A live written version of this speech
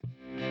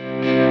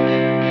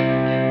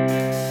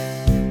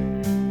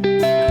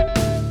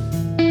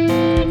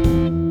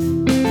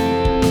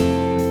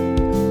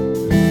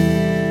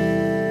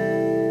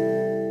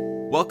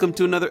Welcome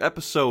to another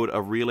episode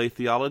of Relay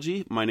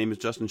Theology. My name is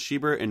Justin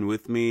Schieber, and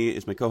with me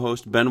is my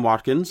co-host, Ben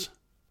Watkins.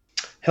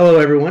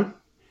 Hello, everyone.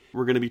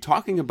 We're going to be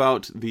talking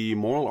about the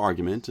moral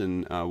argument,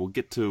 and we'll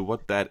get to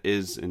what that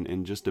is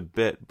in just a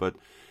bit, but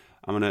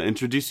I'm going to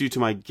introduce you to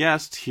my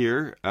guest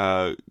here.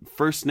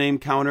 First name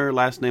counter,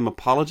 last name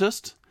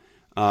apologist.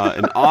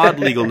 An odd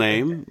legal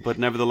name, but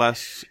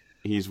nevertheless,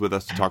 he's with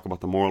us to talk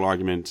about the moral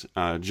argument.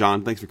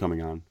 John, thanks for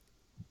coming on.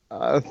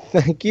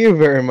 Thank you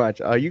very much.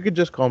 You could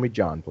just call me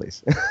John,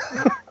 please.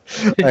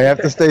 I have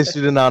to stay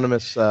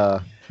pseudonymous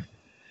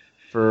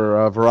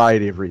for a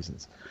variety of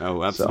reasons.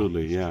 Oh,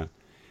 absolutely, yeah.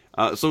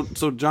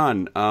 So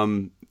John,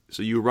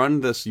 so you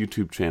run this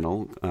YouTube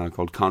channel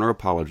called Counter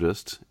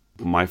Apologist.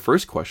 My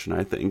first question,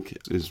 I think,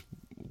 is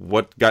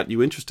what got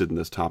you interested in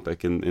this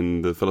topic and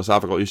in the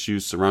philosophical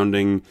issues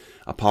surrounding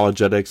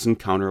apologetics and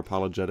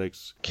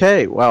counter-apologetics?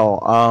 Okay, well,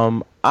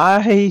 I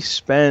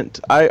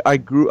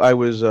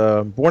was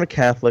born a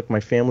Catholic. My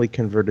family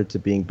converted to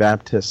being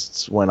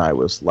Baptists when I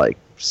was like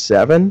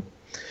 7.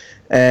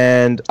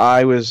 And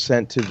I was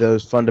sent to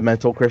those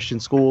fundamental Christian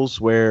schools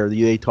where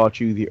they taught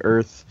you the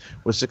earth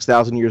was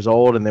 6,000 years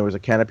old and there was a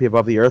canopy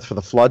above the earth for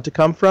the flood to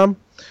come from.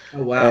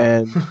 Oh, wow.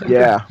 And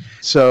yeah.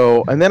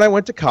 And then I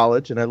went to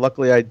college, and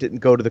luckily I didn't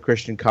go to the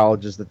Christian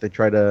colleges that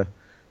the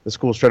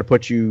schools try to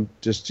put you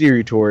to steer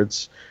you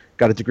towards.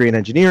 Got a degree in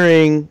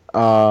engineering.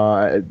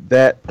 At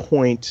that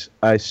point,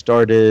 I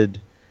started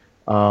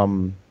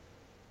falling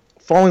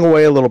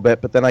away a little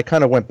bit, but then I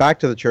kind of went back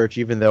to the church,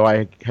 even though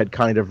I had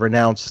kind of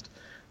renounced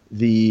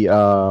the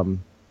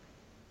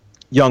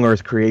young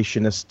earth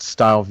creationist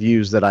style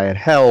views that I had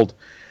held.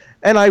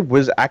 And I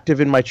was active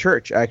in my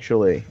church,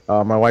 actually.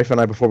 My wife and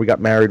I, before we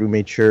got married, we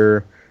made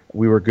sure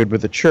we were good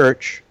with the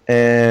church,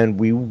 and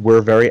we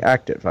were very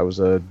active. I was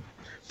the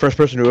first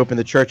person who opened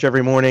the church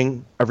every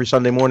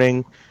Sunday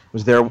morning.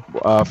 Was there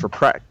for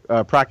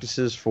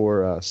practices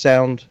for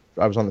sound.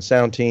 I was on the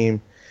sound team.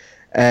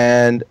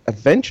 And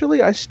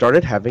eventually I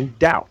started having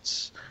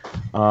doubts.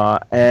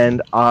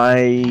 And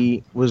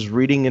I was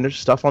reading into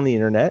stuff on the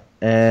internet,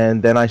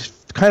 and then I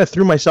kind of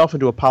threw myself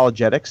into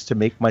apologetics to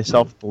make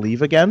myself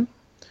believe again.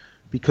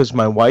 Because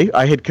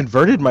I had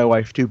converted my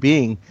wife to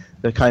being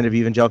the kind of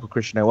evangelical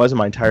Christian I was, and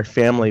my entire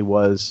family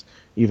was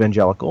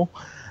evangelical.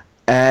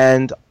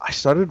 And I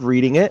started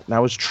reading it, and I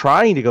was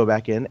trying to go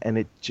back in, and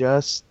it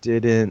just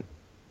didn't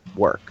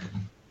work.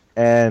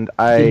 And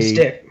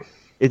It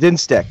didn't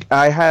stick.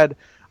 The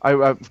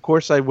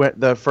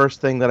first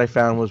thing that I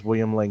found was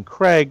William Lane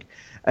Craig,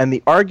 and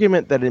the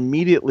argument that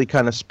immediately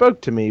kind of spoke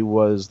to me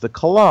was the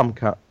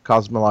Kalam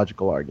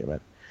cosmological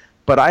argument.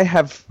 But I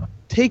have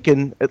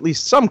taken at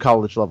least some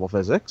college-level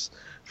physics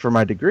for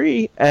my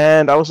degree,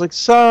 and I was like,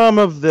 some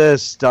of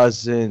this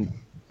doesn't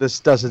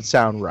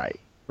sound right?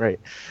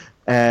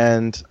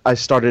 And I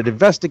started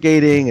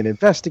investigating, and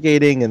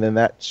then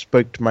that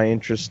spoke to my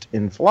interest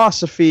in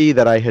philosophy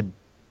that I had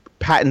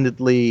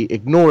patently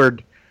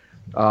ignored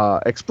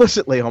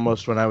explicitly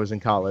almost when I was in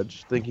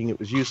college, thinking it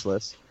was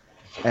useless.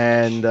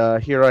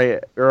 And here I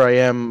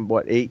am,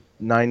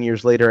 8-9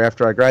 years later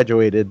after I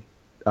graduated,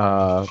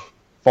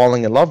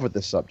 falling in love with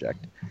this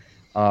subject.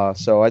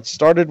 So I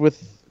started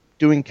with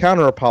doing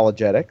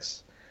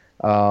counter-apologetics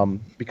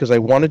because I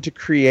wanted to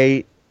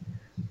create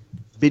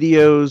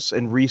videos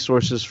and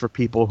resources for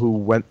people who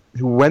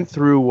went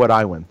through what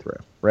I went through,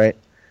 right?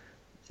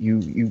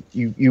 You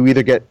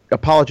either get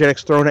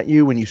apologetics thrown at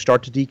you when you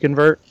start to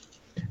deconvert,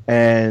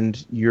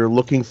 and you're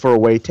looking for a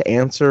way to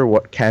answer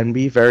what can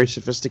be very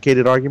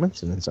sophisticated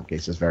arguments, and in some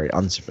cases very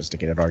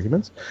unsophisticated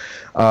arguments.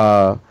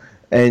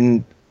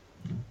 And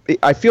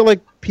I feel like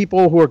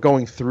people who are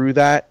going through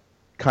that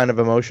kind of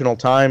emotional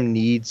time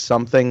need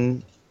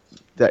something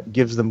that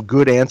gives them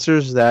good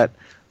answers that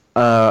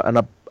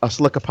a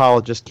slick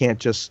apologist can't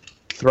just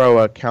throw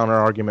a counter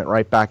argument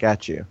right back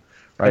at you.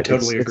 Right? I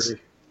totally agree.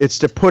 It's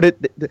to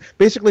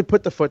basically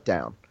put the foot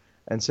down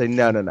and say,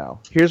 no.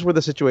 Here's where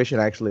the situation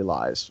actually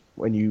lies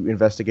when you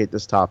investigate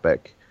this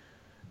topic.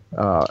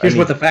 Here's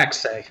what the facts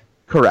say.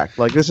 Correct.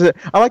 Like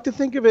I like to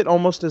think of it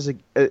almost as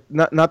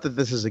not that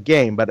this is a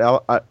game, but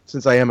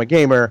since I am a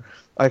gamer,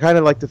 I kind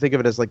of like to think of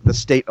it as like the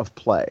state of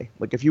play.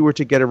 Like if you were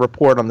to get a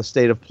report on the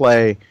state of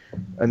play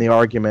and the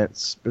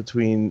arguments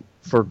between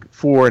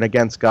for and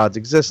against God's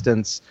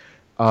existence,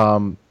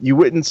 you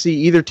wouldn't see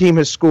either team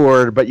has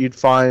scored, but you'd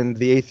find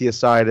the atheist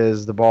side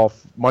is the ball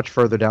much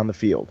further down the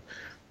field.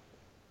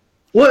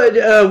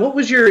 What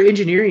was your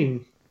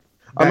engineering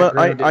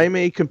background? I'm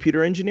a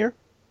computer engineer.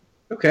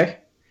 Okay.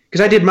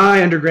 Because I did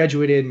my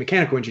undergraduate in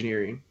mechanical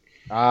engineering.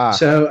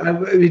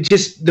 So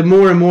just the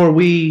more and more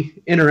we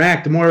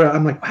interact, the more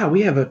I'm like, wow,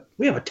 we have a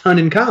ton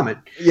in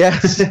common.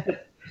 Yes.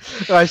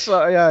 I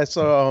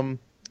saw.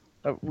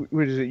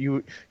 What is it?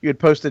 You had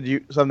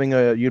posted something.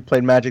 You'd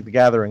played Magic the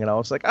Gathering, and I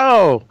was like,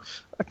 oh,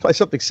 I play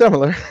something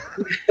similar.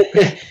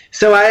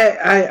 So I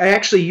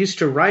actually used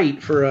to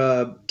write for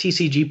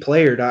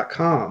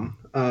TCGplayer.com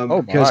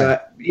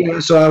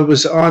because so I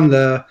was on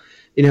the.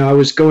 I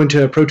was going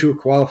to Pro Tour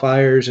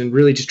qualifiers and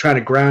really just trying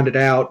to ground it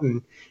out.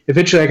 And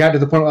eventually I got to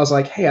the point where I was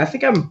like, hey, I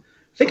think I'm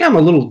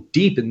a little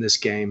deep in this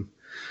game.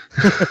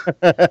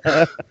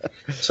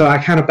 So I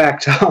kind of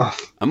backed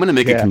off. I'm going to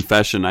make a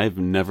confession. I've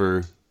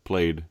never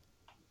played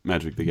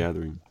Magic the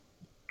Gathering.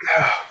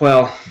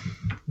 Well,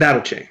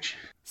 that'll change.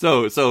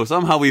 So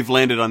somehow we've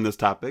landed on this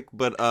topic,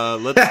 but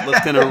let's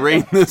kind of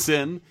rein this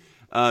in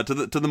to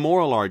the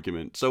moral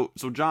argument. So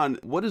John,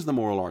 what is the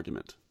moral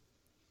argument?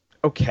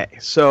 Okay,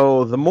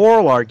 so the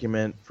moral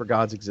argument for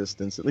God's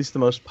existence, at least the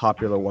most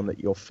popular one that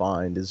you'll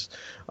find, is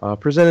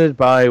presented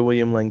by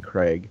William Lane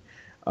Craig.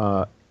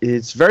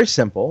 It's very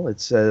simple.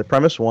 It's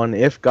premise one: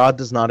 if God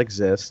does not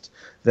exist,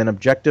 then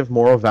objective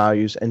moral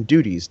values and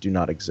duties do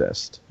not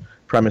exist.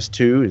 Premise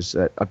two is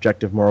that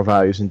objective moral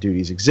values and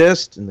duties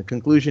exist, and the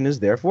conclusion is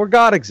therefore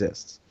God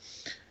exists.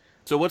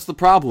 So what's the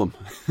problem?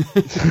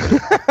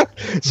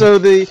 So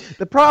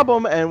the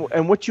problem,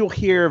 and what you'll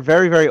hear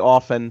very, very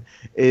often,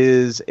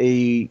 is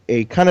a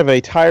kind of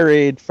a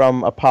tirade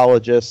from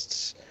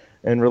apologists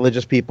and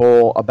religious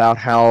people about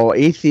how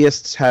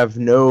atheists have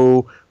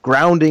no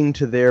grounding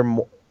to their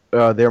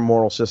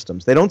moral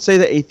systems. They don't say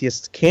that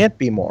atheists can't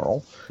be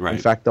moral. Right.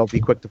 In fact, they'll be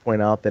quick to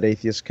point out that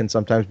atheists can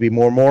sometimes be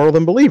more moral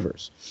than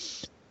believers.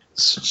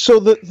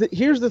 So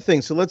here's the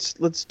thing. So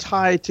let's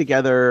tie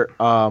together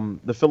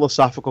the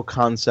philosophical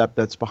concept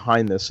that's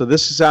behind this. So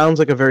this sounds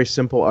like a very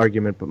simple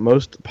argument, but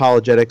most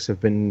apologetics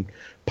have been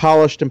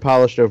polished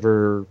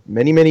over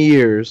many, many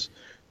years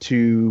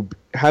to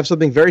have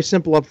something very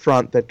simple up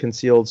front that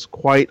conceals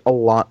quite a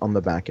lot on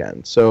the back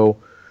end. So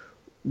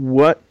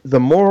what the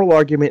moral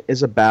argument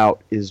is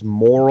about is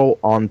moral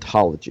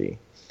ontology.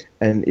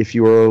 And if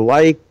you were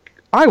like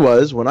I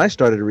was when I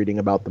started reading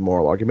about the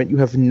moral argument, you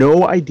have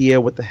no idea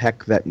what the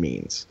heck that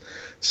means.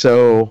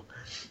 So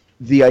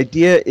the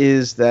idea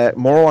is that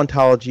moral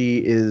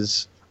ontology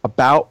is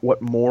about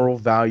what moral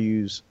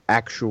values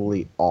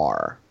actually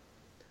are.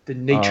 The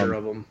nature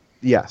of them.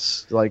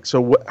 Yes, like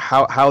so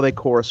how they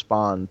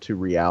correspond to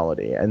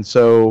reality. And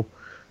so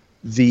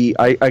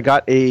I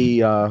got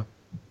a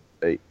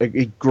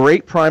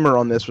great primer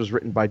on this was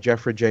written by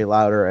Jeffrey J.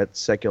 Lauder at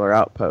Secular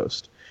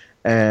Outpost.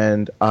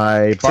 And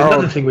it's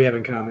another thing we have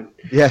in common.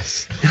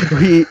 Yes,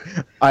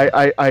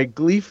 I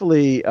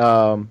gleefully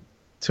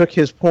took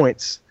his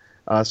points.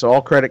 So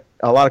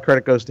a lot of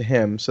credit goes to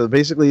him. So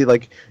basically,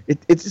 like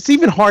it's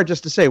even hard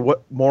just to say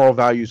what moral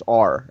values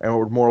are and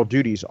what moral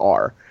duties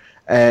are,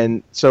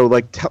 and so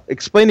like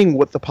explaining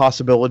what the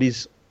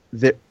possibilities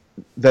that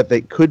they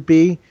could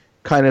be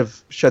kind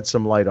of shed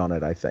some light on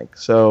it, I think.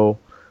 So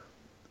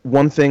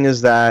one thing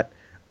is that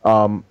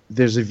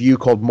there's a view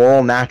called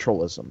moral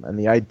naturalism, and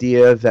the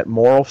idea that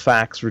moral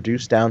facts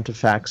reduce down to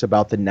facts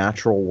about the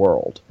natural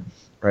world,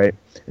 right?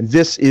 And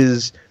this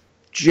is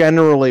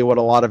generally what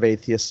a lot of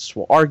atheists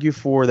will argue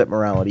for, that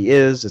morality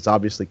is. It's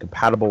obviously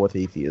compatible with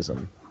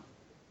atheism.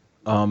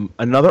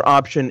 Another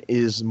option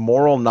is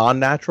moral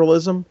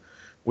non-naturalism,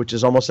 which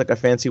is almost like a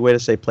fancy way to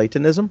say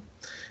Platonism.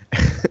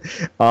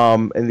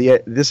 And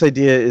this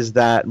idea is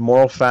that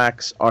moral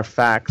facts are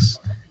facts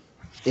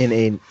in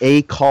an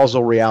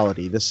acausal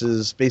reality. This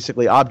is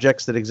basically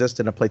objects that exist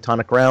in a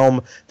Platonic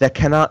realm that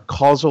cannot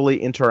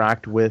causally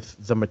interact with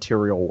the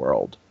material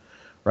world,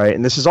 right?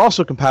 And this is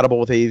also compatible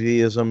with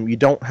atheism. You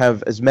don't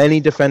have as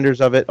many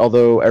defenders of it,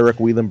 although Eric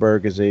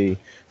Wielenberg is a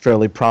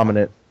fairly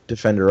prominent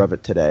defender of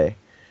it today.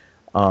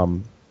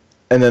 And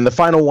then the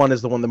final one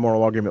is the one the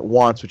moral argument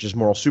wants, which is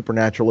moral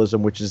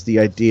supernaturalism, which is the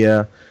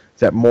idea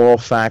that moral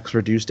facts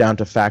reduce down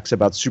to facts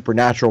about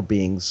supernatural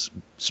beings,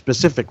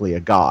 specifically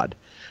a god.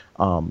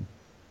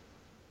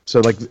 So,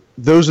 like,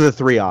 those are the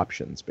three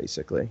options,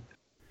 basically.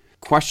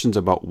 Questions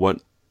about what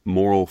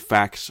moral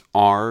facts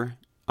are.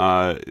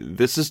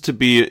 This is to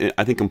be,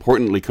 I think,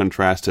 importantly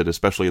contrasted,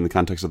 especially in the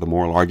context of the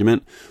moral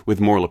argument, with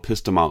moral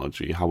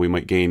epistemology, how we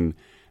might gain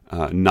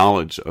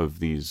knowledge of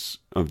these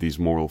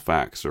moral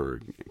facts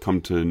or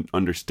come to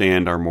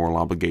understand our moral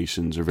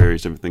obligations or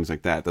various different things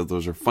like that.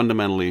 Those are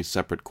fundamentally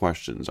separate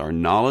questions. Our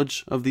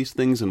knowledge of these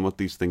things and what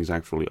these things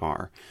actually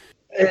are.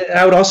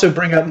 I would also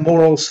bring up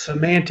moral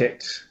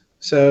semantics.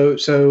 So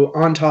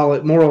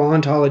moral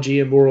ontology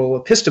and moral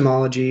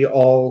epistemology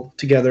all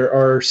together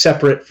are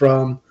separate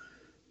from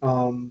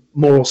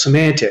moral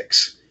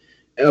semantics.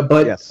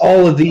 But yes,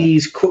 all of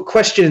these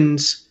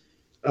questions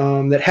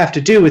that have to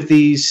do with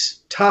these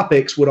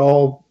topics would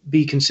all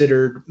be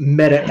considered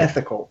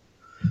meta-ethical.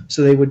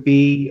 So they would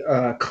be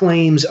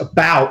claims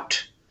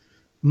about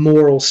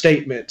moral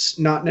statements,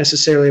 not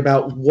necessarily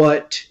about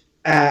what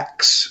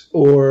acts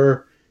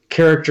or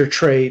character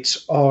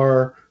traits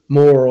are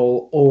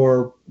moral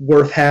or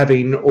worth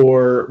having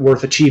or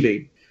worth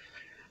achieving.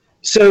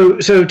 So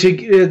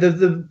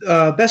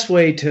the best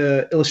way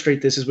to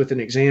illustrate this is with an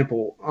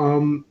example.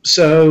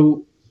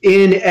 So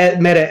in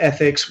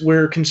meta-ethics,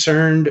 we're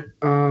concerned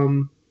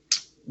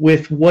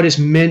with what is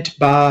meant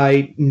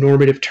by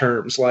normative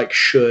terms like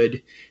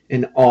should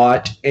and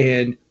ought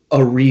and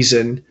a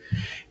reason.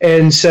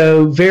 And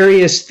so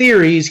various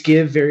theories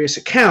give various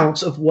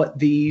accounts of what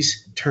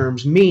these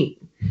terms mean.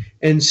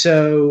 And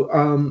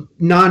so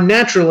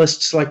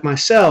non-naturalists like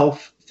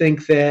myself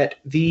think that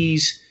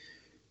these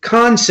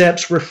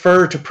concepts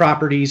refer to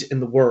properties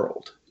in the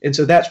world. And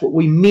so that's what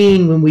we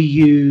mean when we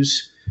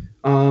use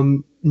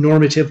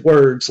normative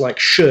words like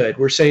should.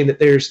 We're saying that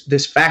there's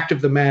this fact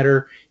of the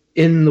matter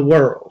in the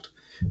world.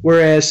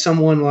 Whereas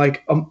someone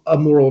like a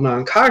moral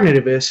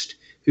non-cognitivist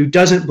who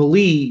doesn't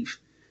believe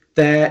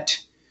that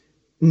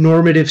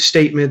normative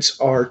statements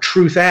are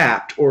truth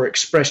apt or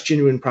express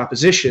genuine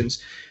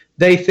propositions,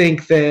 they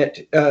think that,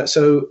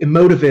 so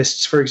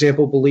emotivists, for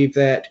example, believe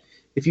that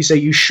if you say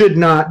you should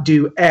not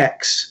do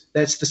X,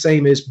 that's the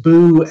same as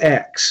boo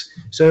X.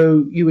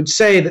 So you would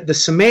say that the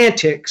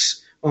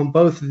semantics on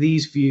both of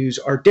these views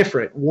are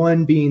different.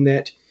 One being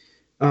that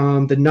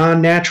the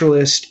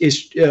non-naturalist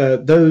is,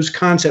 those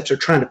concepts are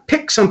trying to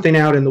pick something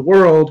out in the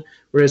world,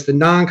 whereas the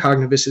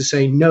non-cognitivist is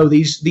saying, no,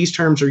 these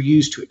terms are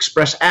used to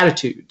express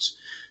attitudes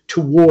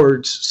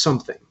towards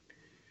something.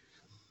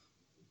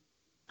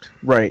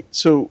 Right.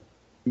 So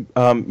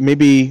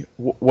maybe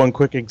one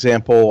quick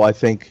example, I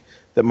think,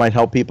 that might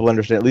help people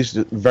understand, at least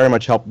it very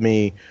much helped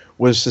me,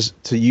 was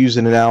to use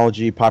an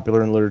analogy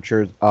popular in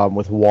literature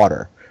with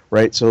water,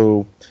 right?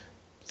 So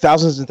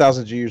thousands and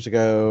thousands of years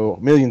ago,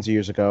 millions of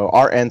years ago,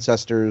 our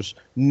ancestors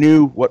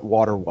knew what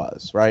water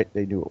was, right?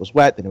 They knew it was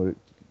wet. They knew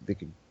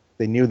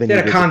they needed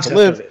it to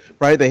live,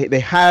 right?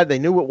 They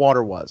knew what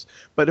water was.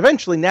 But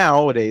eventually,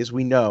 nowadays,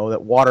 we know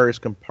that water is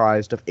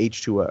comprised of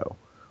H2O,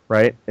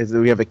 right?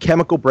 We have a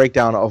chemical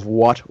breakdown of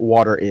what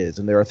water is,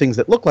 and there are things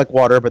that look like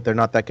water, but they're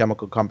not that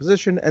chemical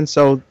composition, and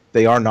so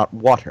they are not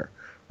water,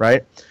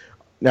 right?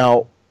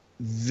 Now,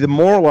 the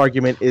moral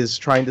argument is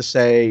trying to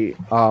say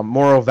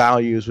moral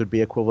values would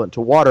be equivalent to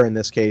water in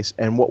this case,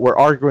 and what we're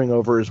arguing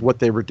over is what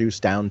they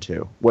reduce down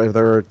to,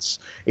 whether it's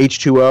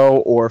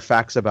H2O or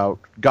facts about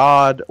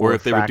God, or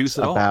if they reduce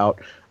it about,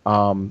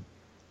 or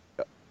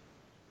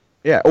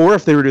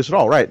if they reduce it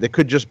all, right? It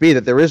could just be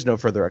that there is no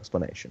further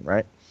explanation,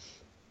 right?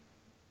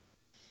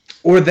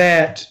 Or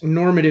that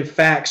normative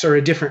facts are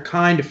a different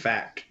kind of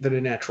fact than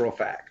a natural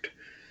fact.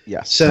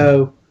 Yes.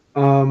 So,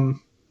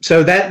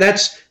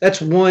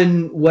 that's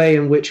one way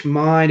in which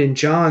mine and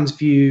John's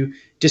view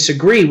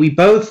disagree. We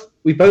both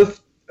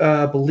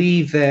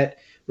believe that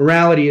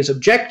morality is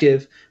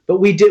objective, but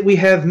we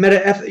have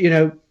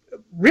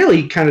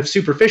really kind of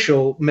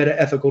superficial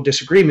meta-ethical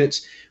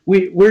disagreements.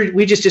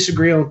 We just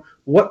disagree on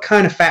what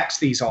kind of facts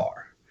these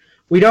are.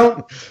 We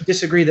don't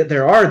disagree that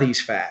there are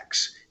these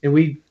facts, and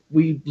we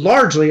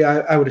largely,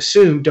 I would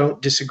assume, don't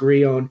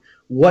disagree on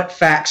what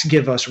facts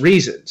give us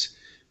reasons.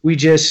 We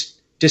just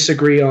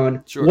disagree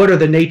on what are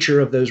the nature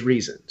of those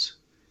reasons.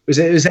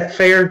 Is that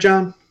fair,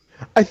 John?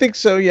 I think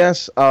so,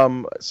 yes.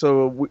 Ben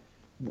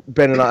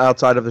and I,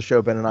 outside of the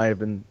show, Ben and I have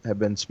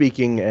been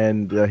speaking,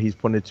 and he's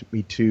pointed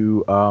me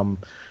to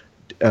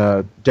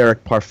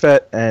Derek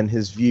Parfit and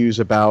his views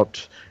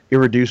about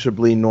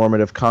irreducibly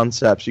normative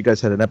concepts. You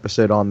guys had an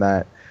episode on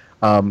that.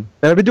 And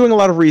I've been doing a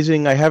lot of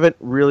reasoning. I haven't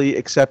really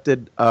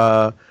accepted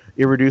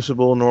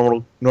irreducible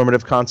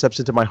normative concepts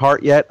into my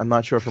heart yet. I'm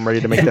not sure if I'm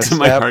ready to make that step.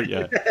 Into my heart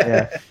yet.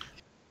 Yeah.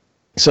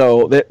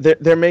 So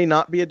there may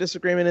not be a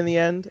disagreement in the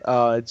end.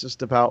 It's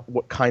just about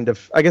what kind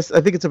of, I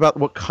think it's about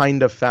what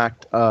kind of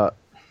fact a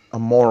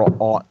moral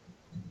ought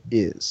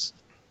is.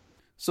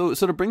 So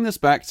to bring this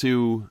back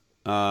to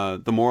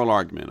the moral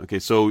argument, okay,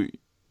 so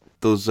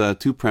those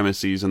two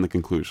premises and the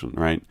conclusion,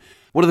 right?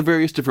 What are the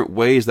various different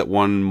ways that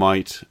one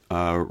might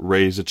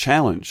raise a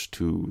challenge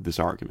to this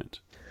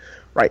argument?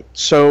 Right.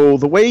 So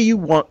the way you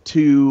want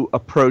to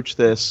approach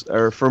this,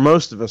 or for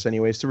most of us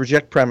anyways, to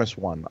reject premise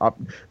one.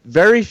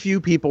 Very few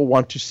people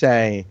want to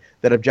say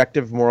that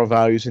objective moral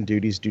values and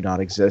duties do not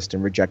exist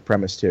and reject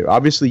premise two.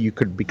 Obviously, you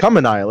could become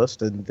a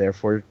nihilist and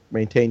therefore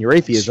maintain your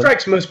atheism.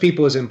 Strikes most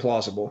people as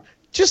implausible.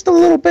 Just a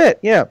little bit,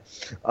 yeah.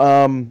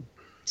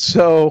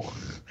 So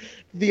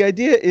the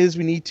idea is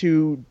we need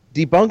to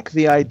debunk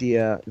the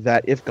idea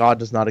that if God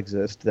does not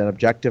exist, then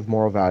objective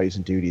moral values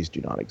and duties do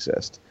not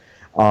exist.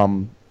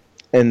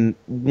 And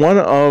one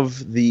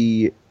of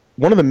the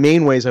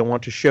main ways I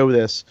want to show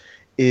this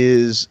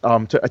is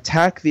to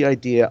attack the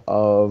idea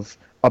of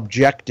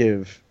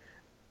objective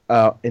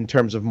in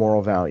terms of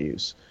moral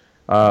values.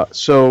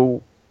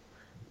 So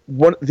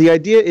the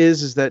idea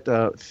is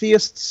that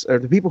theists, or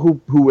the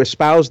people who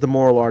espouse the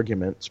moral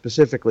argument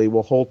specifically,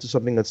 will hold to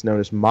something that's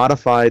known as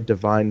modified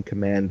divine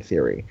command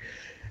theory.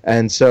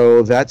 And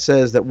so that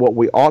says that what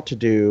we ought to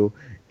do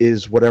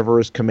is whatever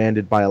is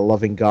commanded by a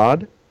loving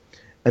God.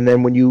 And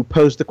then when you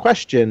pose the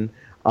question,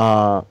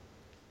 the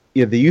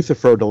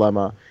Euthyphro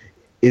dilemma,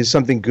 is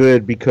something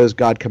good because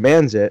God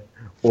commands it,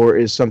 or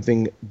is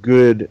something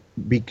good,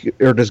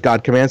 or does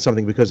God command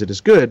something because it is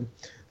good?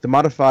 The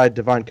modified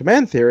divine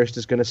command theorist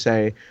is going to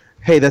say,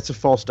 hey, that's a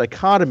false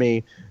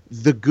dichotomy.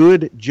 The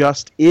good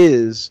just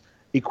is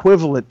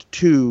equivalent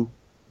to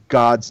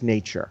God's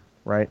nature,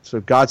 right?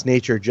 So God's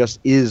nature just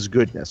is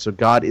goodness. So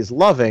God is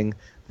loving,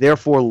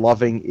 therefore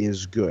loving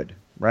is good,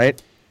 right?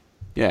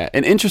 Yeah,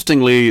 and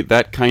interestingly,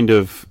 that kind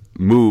of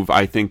move,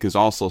 I think, is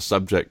also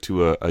subject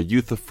to a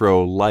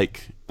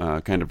Euthyphro-like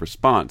kind of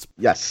response.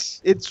 Yes,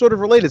 it's sort of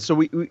related.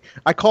 So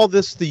I call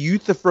this the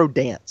Euthyphro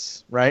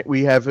dance, right?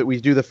 We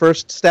do the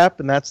first step,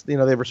 and that's, they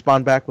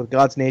respond back with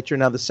God's nature.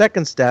 Now the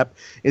second step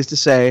is to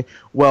say,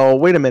 well,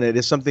 wait a minute,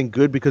 is something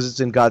good because it's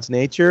in God's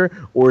nature,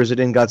 or is it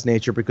in God's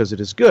nature because it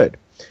is good?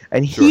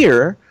 And Sure.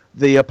 here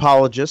the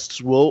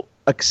apologists will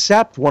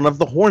accept one of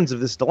the horns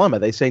of this dilemma.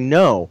 They say,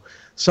 no,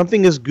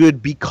 something is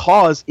good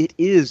because it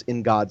is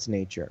in God's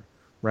nature,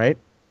 right?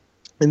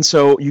 And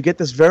so you get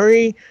this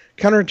very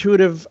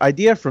counterintuitive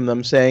idea from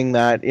them saying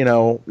that,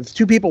 if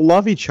two people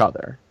love each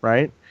other,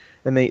 right,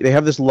 and they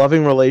have this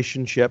loving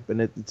relationship,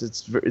 and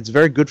it's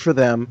very good for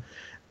them,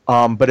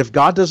 but if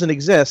God doesn't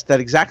exist, that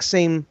exact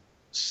same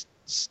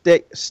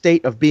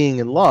state of being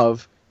in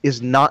love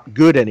is not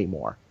good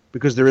anymore,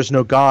 because there is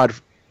no God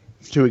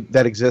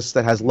that exists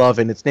that has love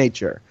in its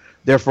nature.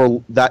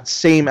 Therefore, that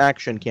same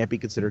action can't be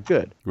considered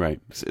good. Right.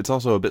 It's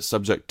also a bit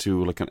subject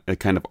to like a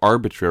kind of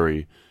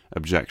arbitrary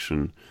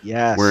objection.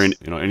 Yes. Where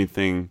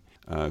anything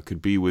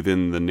could be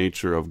within the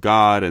nature of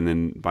God, and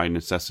then by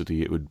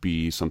necessity it would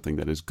be something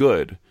that is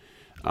good.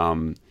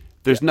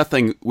 There's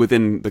nothing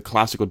within the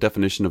classical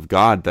definition of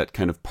God that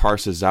kind of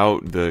parses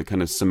out the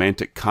kind of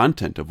semantic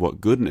content of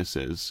what goodness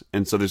is.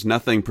 And so there's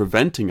nothing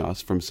preventing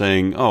us from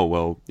saying, oh,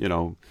 well,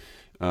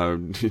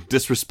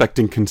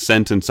 disrespecting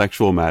consent in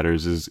sexual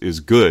matters is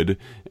good,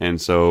 and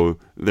so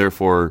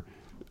therefore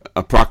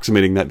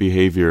approximating that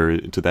behavior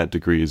to that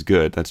degree is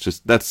good.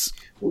 That's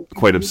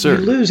quite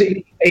absurd. You lose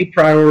a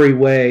priori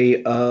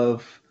way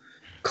of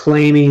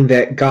claiming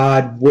that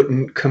God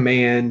wouldn't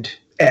command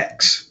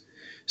X.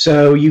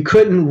 So you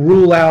couldn't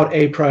rule out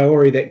a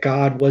priori that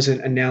God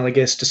wasn't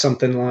analogous to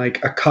something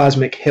like a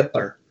cosmic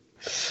Hitler.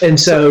 And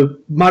so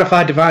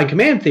modified divine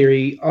command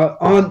theory,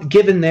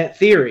 given that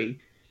theory,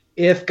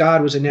 if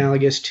God was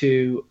analogous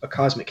to a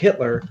cosmic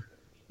Hitler,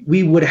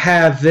 we would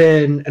have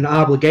then an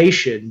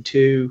obligation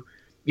to,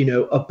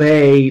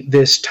 obey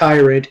this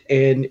tyrant,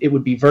 and it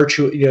would be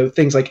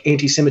things like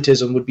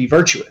anti-Semitism would be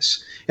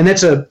virtuous. And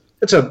that's a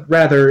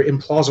rather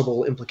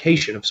implausible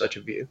implication of such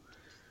a view.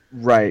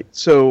 Right.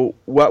 So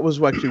what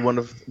was actually one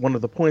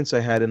of the points I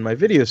had in my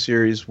video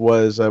series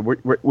was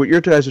what you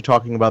guys are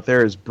talking about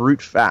there is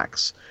brute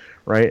facts,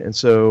 right? And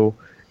so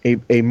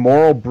a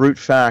moral brute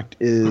fact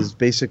is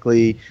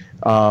basically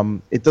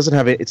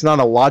it's not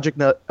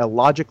a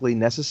logically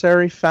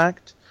necessary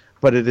fact,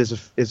 but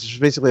it's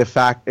basically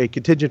a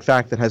contingent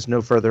fact that has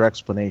no further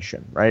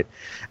explanation, right?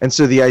 And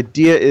so the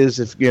idea is,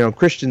 if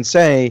Christians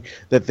say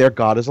that their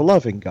God is a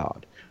loving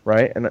God,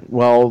 right? And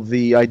well,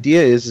 the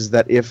idea is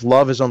that if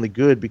love is only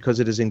good because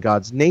it is in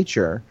God's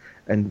nature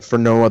and for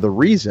no other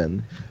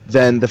reason,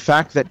 then the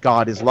fact that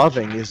God is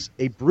loving is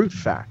a brute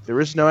fact.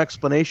 There is no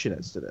explanation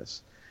as to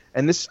this.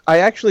 And this, I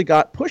actually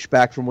got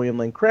pushback from William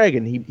Lane Craig,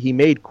 and he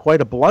made quite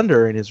a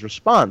blunder in his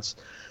response.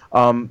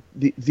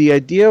 The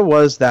idea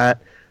was that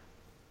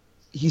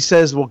he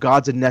says, well,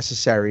 God's a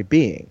necessary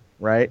being,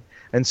 right?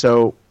 And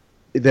so,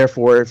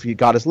 therefore, if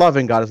God is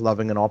loving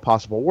in all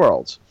possible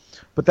worlds.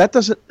 But that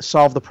doesn't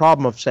solve the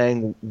problem of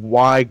saying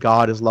why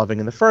God is loving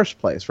in the first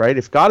place, right?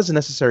 If God is a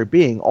necessary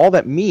being, all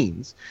that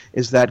means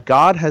is that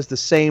God has the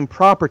same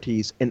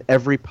properties in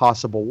every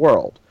possible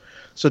world.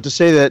 So to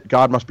say that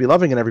God must be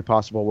loving in every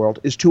possible world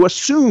is to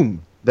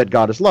assume that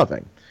God is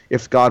loving.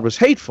 If God was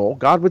hateful,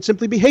 God would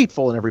simply be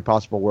hateful in every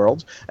possible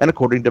world, and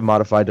according to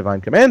modified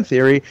divine command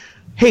theory,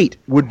 hate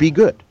would be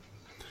good.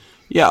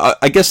 Yeah,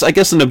 I guess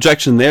an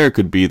objection there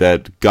could be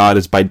that God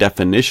is by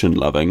definition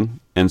loving,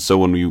 and so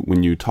when you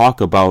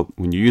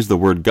use the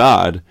word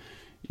God,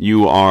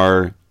 you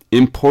are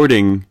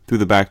importing through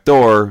the back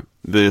door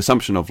the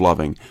assumption of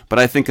loving. But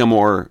I think a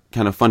more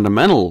kind of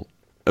fundamental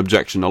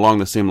objection along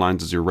the same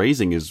lines as you're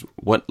raising is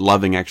what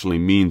loving actually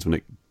means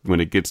when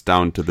it gets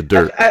down to the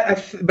dirt.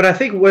 But I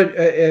think what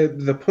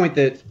the point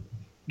that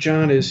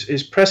John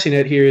is pressing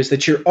at here is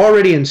that you're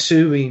already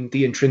assuming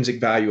the intrinsic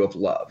value of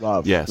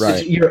love. Yes,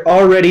 right.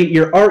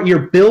 You're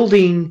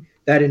building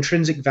that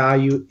intrinsic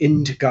value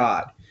into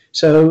God.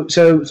 So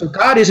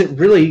God isn't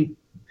really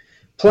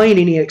playing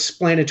any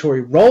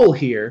explanatory role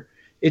here.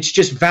 It's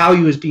just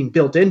value is being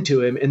built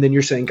into him, and then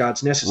you're saying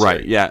God's necessary.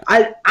 Right. Yeah.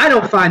 I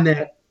don't find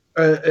that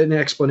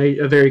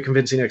a very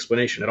convincing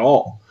explanation at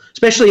all.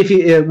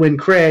 Especially when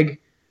Craig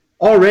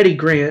already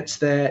grants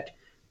that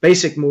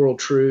basic moral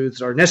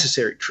truths are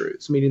necessary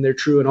truths, meaning they're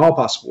true in all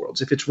possible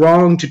worlds. If it's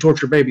wrong to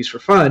torture babies for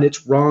fun,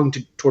 it's wrong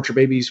to torture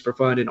babies for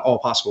fun in all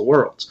possible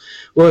worlds.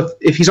 Well,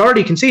 if he's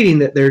already conceding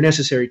that they're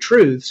necessary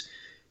truths,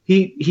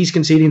 he's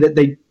conceding that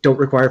they don't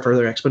require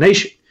further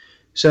explanation.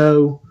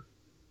 So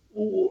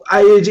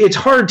it's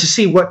hard to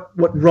see what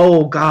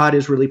role God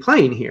is really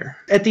playing here.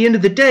 At the end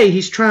of the day,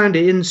 he's trying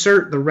to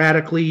insert the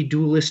radically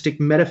dualistic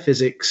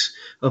metaphysics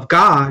of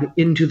God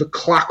into the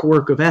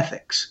clockwork of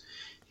ethics.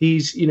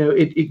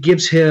 It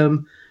gives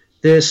him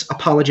this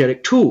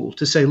apologetic tool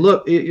to say,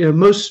 look,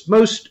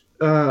 most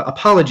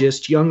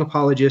apologists, young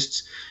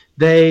apologists,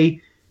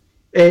 and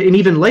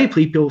even lay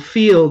people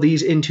feel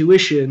these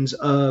intuitions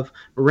of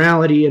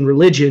morality and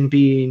religion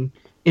being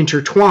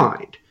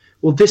intertwined.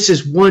 Well, this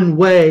is one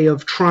way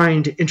of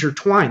trying to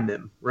intertwine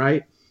them,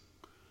 right?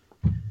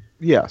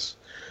 Yes.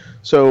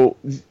 So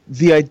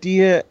the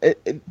idea,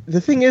 the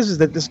thing is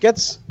that this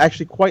gets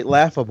actually quite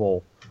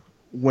laughable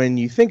when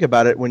you think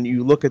about it. When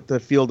you look at the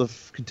field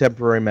of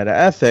contemporary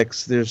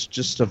metaethics, there's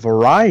just a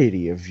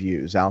variety of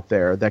views out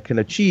there that can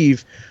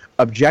achieve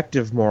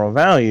objective moral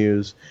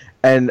values.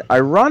 And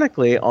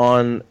ironically,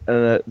 on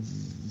the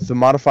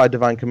modified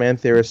divine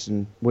command theorists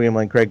and William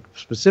Lane Craig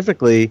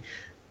specifically,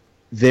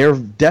 their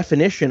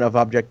definition of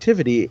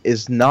objectivity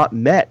is not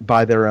met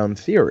by their own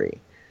theory.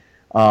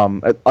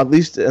 At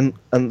least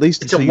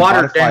it's a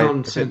watered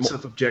down sense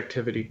of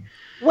objectivity.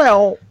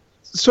 Well,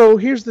 so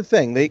here's the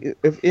thing: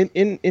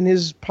 in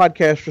his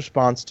podcast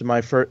response to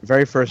my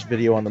very first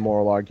video on the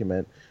moral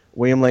argument,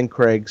 William Lane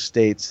Craig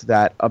states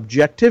that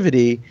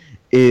objectivity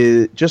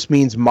just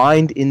means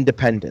mind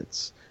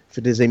independence. If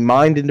it is a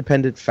mind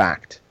independent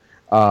fact,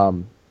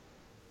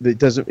 it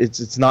doesn't.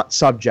 It's not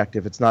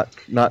subjective. It's not.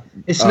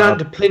 It's not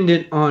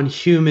dependent on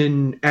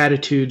human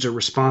attitudes or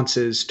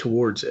responses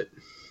towards it.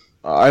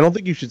 I don't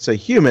think you should say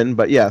human,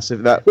 but yes,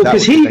 if that.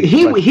 Because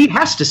he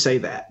has to say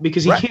that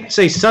because he can't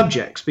say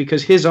subjects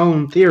because his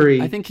own theory.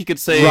 I think he could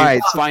say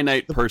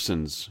finite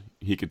persons.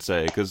 He could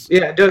say because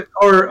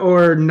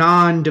or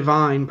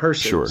non-divine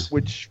persons. Sure.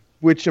 Which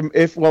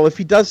if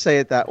he does say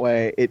it that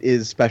way, it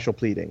is special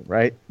pleading,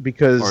 right?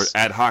 Because or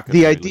ad hoc.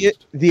 The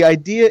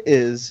idea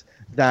is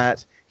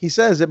that he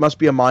says it must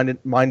be a mind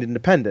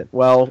independent.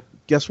 Well,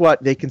 guess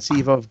what? They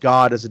conceive of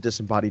God as a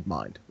disembodied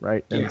mind,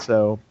 right? And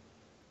so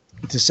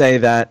to say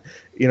that,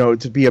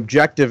 to be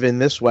objective in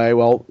this way,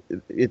 well,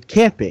 it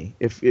can't be.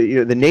 If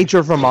the nature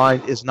of a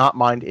mind is not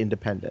mind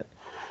independent,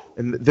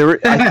 and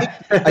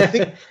I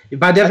think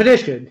by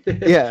definition,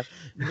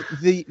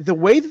 the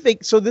way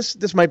that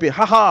this might be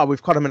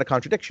we've caught him in a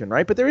contradiction,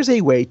 right? But there is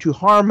a way to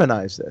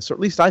harmonize this, or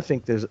at least I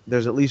think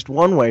there's at least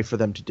one way for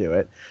them to do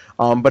it,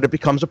 but it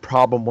becomes a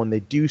problem when they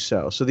do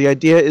so. So the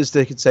idea is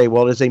they could say,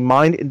 well, it is a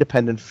mind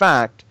independent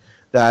fact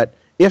that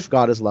if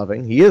God is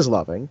loving, He is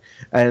loving,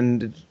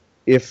 and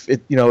if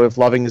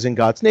loving is in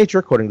God's nature,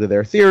 according to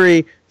their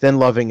theory, then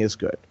loving is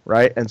good,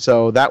 right? And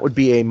so that would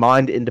be a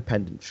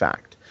mind-independent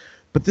fact.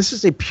 But this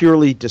is a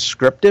purely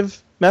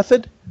descriptive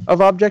method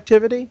of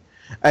objectivity.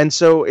 And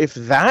so if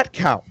that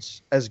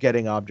counts as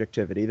getting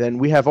objectivity, then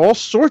we have all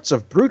sorts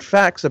of brute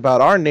facts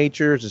about our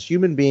natures as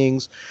human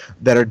beings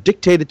that are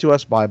dictated to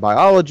us by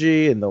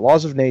biology and the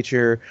laws of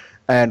nature.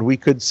 And we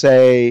could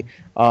say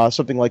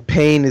something like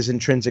pain is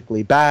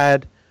intrinsically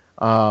bad.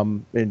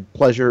 And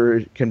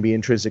pleasure can be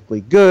intrinsically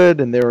good,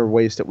 and there are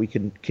ways that we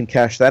can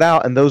cash that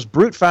out. And those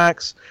brute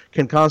facts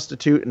can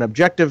constitute an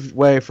objective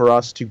way for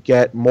us to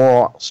get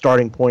moral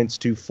starting points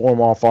to form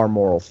off our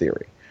moral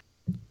theory.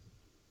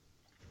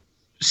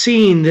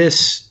 Seeing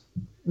this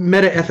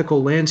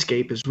meta-ethical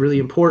landscape is really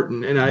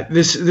important, and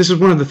this is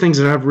one of the things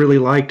that I've really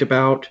liked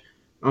about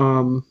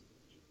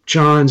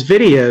John's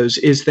videos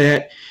is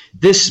that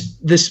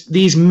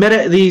these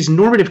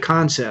normative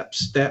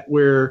concepts that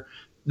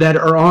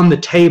are on the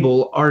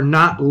table are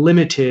not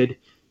limited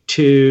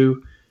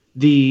to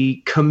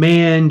the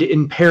command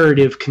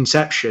imperative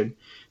conception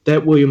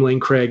that William Lane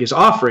Craig is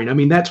offering. I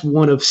mean, that's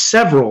one of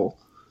several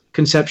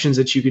conceptions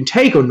that you can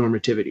take on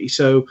normativity.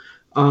 So,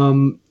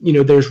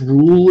 there's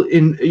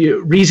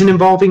reason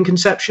involving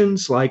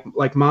conceptions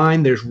like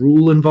mine. There's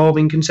rule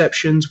involving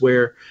conceptions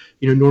where,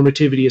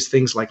 normativity is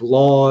things like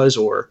laws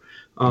or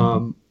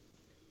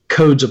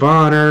codes of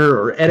honor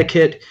or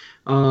etiquette.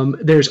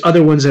 There's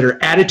other ones that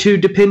are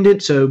attitude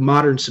dependent. So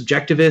modern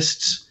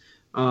subjectivists,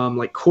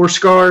 like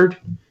Korsgaard,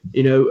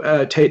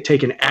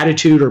 take an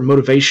attitude or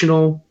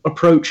motivational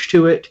approach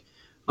to it.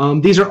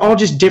 These are all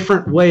just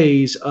different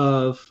ways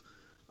of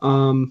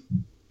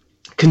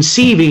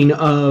conceiving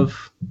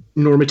of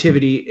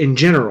normativity in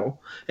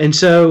general. And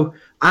so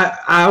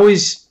I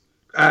always,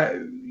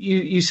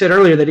 you said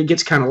earlier that it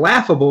gets kind of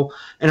laughable,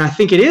 and I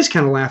think it is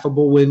kind of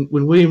laughable when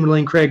William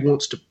Lane Craig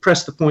wants to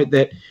press the point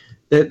that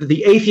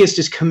the atheist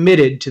is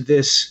committed to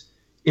this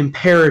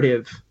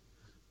imperative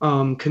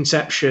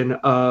conception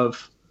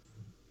of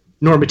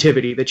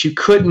normativity, that you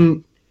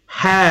couldn't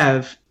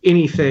have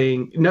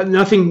anything,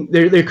 nothing,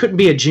 there couldn't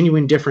be a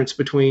genuine difference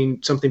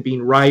between something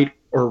being right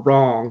or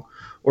wrong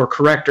or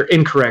correct or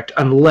incorrect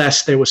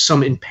unless there was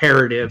some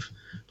imperative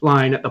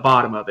line at the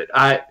bottom of it.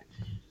 I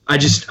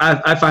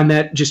find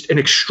that just an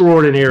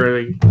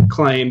extraordinary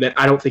claim that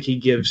I don't think he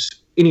gives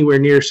anywhere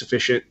near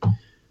sufficient.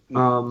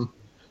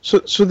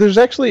 So there's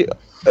actually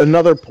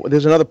another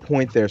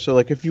point there. So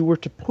like if you were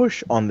to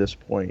push on this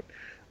point,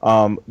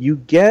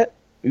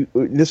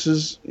 this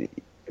is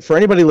for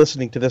anybody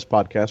listening to this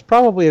podcast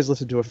probably has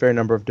listened to a fair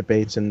number of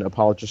debates and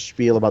apologist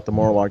spiel about the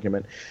moral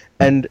argument.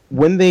 And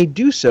when they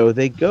do so,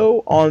 they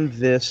go on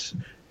this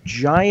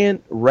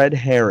giant red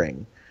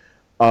herring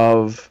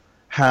of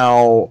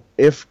how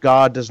if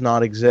God does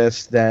not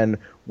exist, then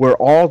we're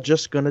all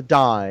just going to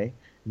die.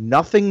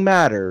 Nothing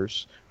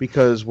matters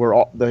because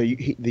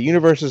the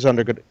universe is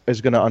going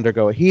to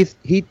undergo a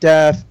heat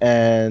death,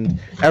 and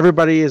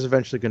everybody is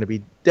eventually going to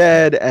be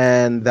dead,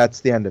 and that's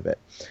the end of it.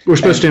 We're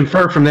supposed to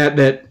infer from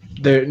that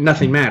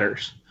nothing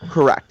matters.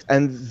 Correct.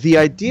 And the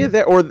idea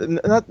that, or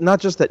not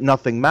just that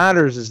nothing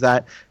matters, is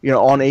that,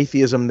 on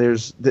atheism,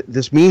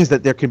 this means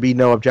that there can be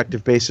no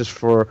objective basis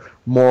for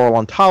moral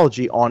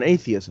ontology on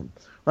atheism.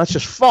 That's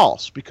just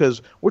false,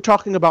 because we're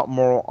talking about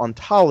moral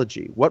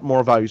ontology, what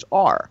moral values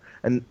are.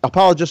 And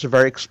apologists are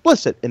very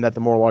explicit in that the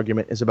moral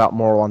argument is about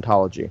moral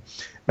ontology.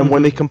 And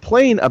when they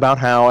complain about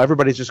how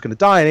everybody's just going to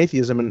die in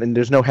atheism and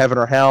there's no heaven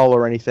or hell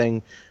or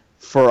anything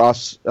for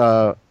us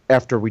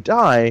after we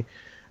die,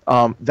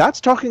 that's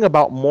talking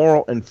about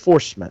moral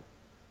enforcement,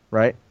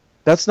 right?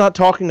 That's not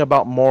talking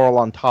about moral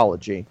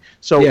ontology.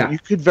 So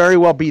it could very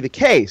well be the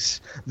case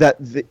that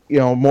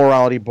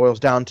morality boils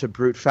down to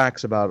brute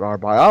facts about our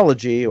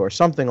biology or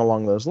something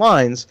along those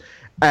lines,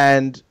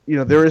 and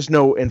there is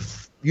no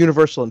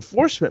universal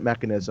enforcement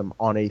mechanism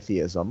on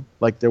atheism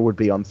like there would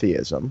be on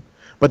theism.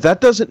 But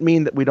that doesn't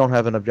mean that we don't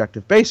have an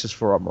objective basis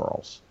for our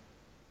morals.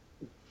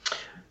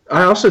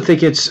 I also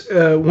think it's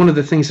one of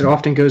the things that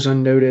often goes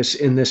unnoticed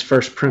in this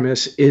first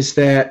premise is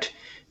that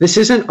this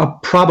isn't a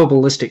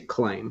probabilistic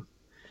claim.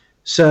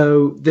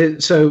 So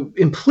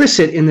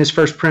implicit in this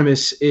first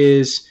premise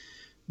is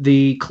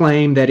the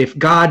claim that if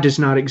God does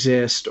not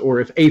exist, or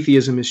if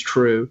atheism is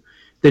true,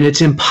 then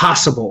it's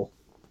impossible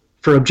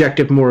for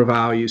objective moral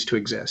values to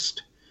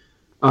exist.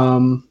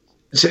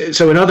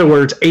 So in other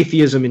words,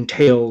 atheism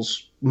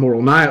entails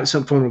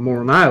some form of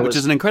moral nihilism. Which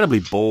is an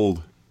incredibly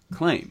bold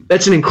claim.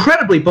 That's an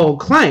incredibly bold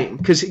claim,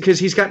 because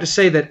he's got to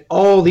say that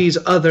all these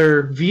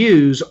other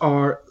views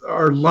are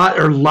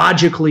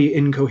logically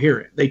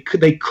incoherent. They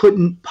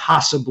couldn't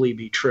possibly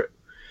be true.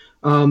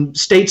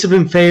 States of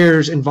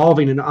affairs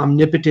involving an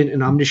omnipotent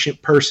and omniscient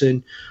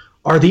person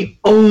are the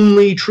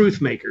only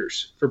truth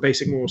makers for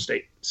basic moral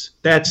statements.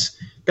 That's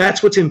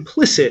what's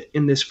implicit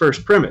in this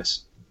first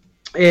premise.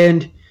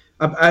 And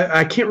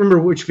I can't remember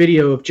which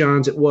video of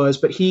John's it was,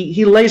 but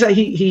he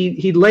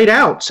laid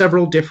out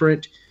several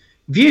different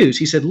views.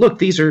 He said, look,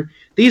 these are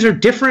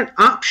different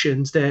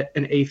options that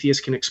an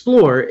atheist can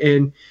explore.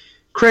 And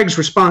Craig's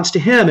response to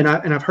him, and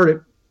I've heard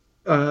it,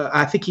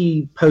 I think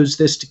he posed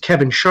this to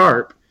Kevin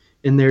Sharp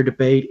in their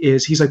debate,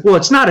 is he's like, well,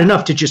 it's not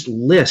enough to just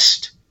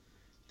list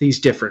these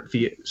different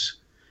views.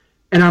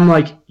 And I'm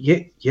like,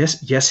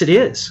 yes, it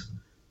is.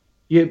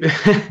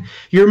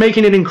 You're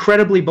making an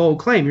incredibly bold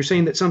claim. You're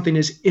saying that something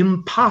is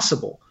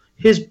impossible.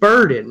 His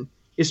burden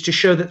is to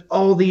show that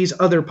all these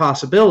other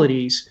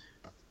possibilities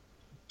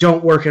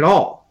don't work at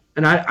all.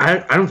 And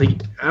I don't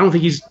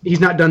think he's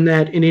not done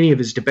that in any of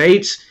his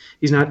debates.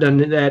 He's not done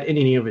that in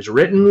any of his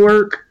written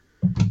work.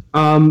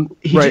 Right.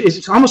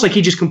 It's almost like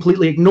he just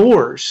completely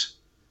ignores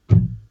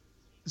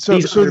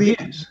these other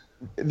views.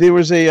 There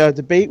was a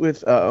debate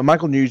with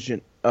Michael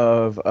Nugent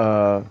of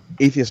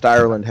Atheist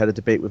Ireland had a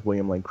debate with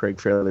William Lane Craig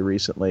fairly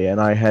recently,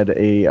 and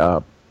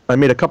I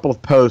made a couple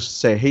of posts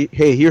say,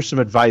 hey, here's some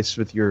advice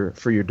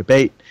for your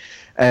debate.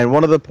 And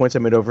one of the points I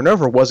made over and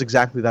over was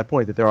exactly that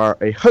point, that there are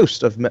a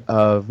host of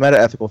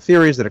meta-ethical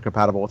theories that are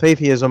compatible with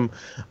atheism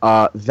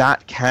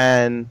that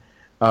can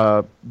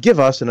give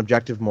us an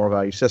objective moral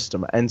value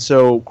system. And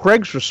so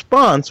Craig's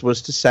response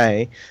was to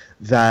say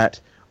that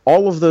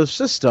all of those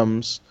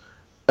systems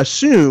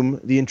assume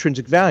the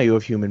intrinsic value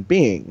of human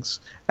beings,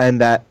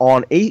 and that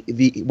what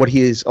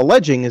he is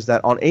alleging is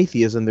that on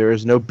atheism there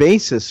is no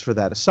basis for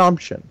that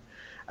assumption,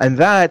 and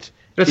that's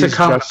a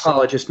common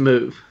apologist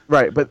move,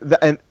 right? But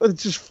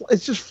it's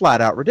just flat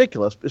out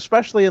ridiculous,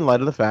 especially in light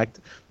of the fact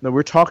that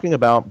we're talking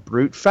about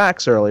brute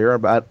facts earlier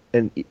about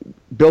and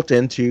built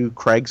into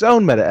Craig's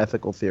own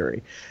meta-ethical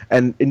theory,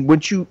 and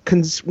once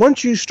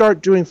you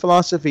start doing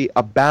philosophy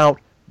about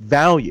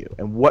value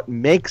and what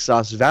makes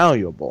us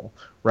valuable,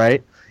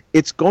 right?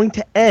 It's going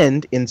to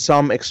end in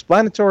some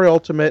explanatory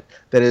ultimate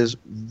that is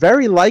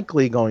very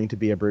likely going to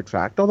be a brute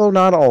fact, although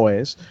not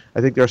always.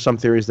 I think there are some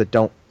theories that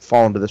don't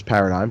fall into this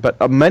paradigm,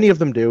 but many of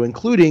them do,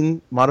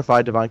 including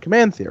modified divine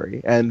command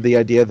theory and the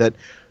idea that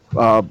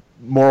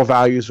moral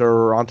values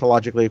are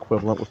ontologically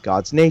equivalent with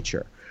God's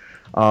nature.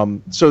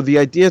 So the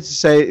idea to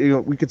say,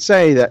 we could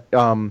say that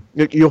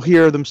you'll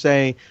hear them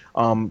say,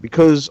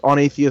 because on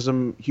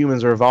atheism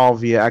humans are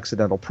evolved via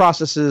accidental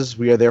processes,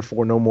 we are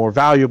therefore no more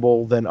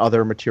valuable than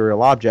other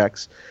material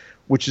objects,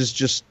 which is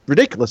just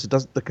ridiculous.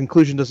 The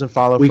conclusion doesn't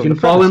follow. We can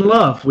fall in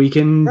love. We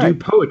can do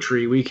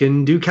poetry. We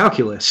can do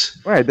calculus.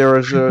 Right. There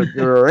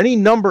are a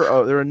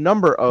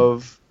number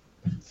of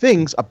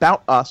things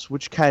about us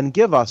which can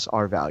give us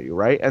our value.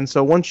 Right. And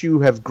so once you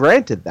have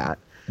granted that,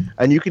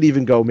 and you could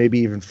even go maybe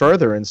even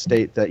further and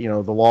state that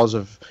the laws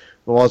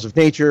of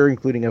nature,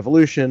 including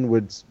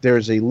evolution,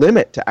 there's a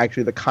limit to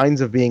actually the kinds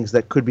of beings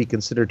that could be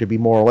considered to be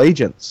moral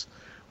agents,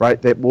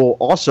 right? That will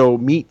also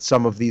meet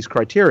some of these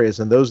criteria,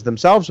 and those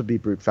themselves would be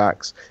brute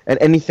facts. And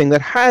anything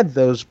that had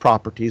those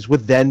properties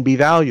would then be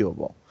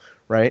valuable,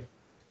 right?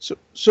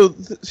 So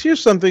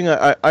here's something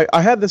I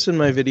had this in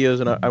my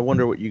videos, and I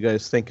wonder what you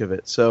guys think of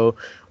it. So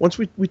once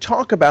we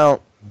talk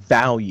about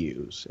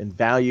values and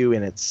value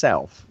in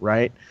itself,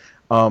 right?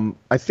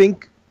 I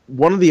think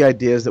one of the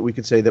ideas that we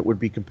could say that would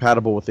be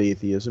compatible with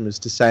atheism is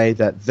to say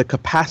that the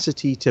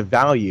capacity to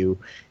value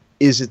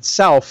is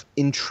itself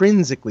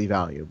intrinsically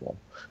valuable.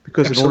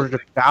 Because Absolutely. in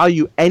order to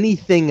value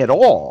anything at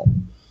all,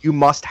 you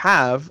must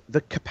have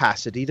the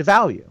capacity to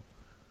value.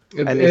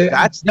 And if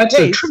that's the a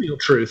case, trivial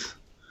truth.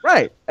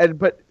 right?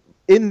 But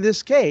in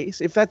this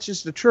case, if that's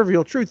just a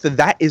trivial truth, then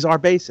that is our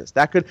basis.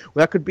 That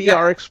could be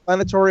our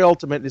explanatory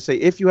ultimate to say,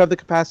 if you have the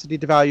capacity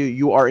to value,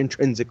 you are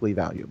intrinsically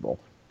valuable.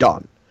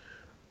 Done.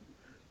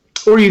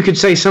 Or you could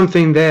say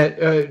something that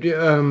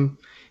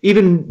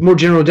even more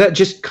general,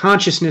 just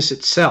consciousness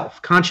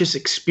itself, conscious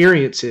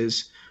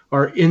experiences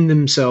are in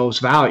themselves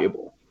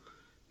valuable.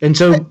 And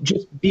so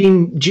just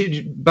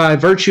by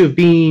virtue of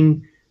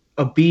being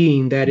a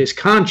being that is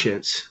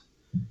conscious,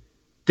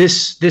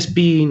 this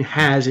being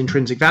has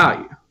intrinsic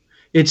value.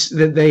 It's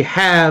that they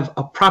have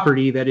a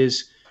property that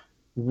is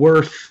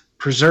worth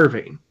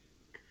preserving.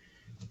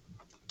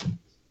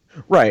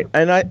 Right.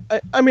 And I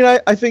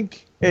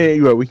think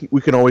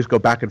we can always go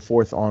back and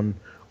forth on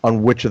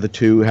which of the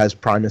two has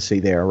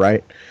primacy there,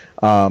 right?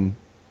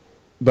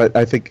 But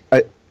I think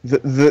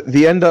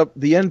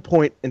the end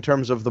point in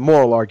terms of the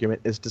moral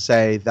argument is to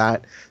say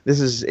that this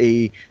is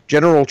a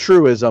general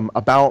truism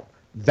about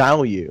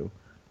value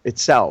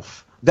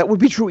itself. That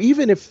would be true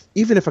even if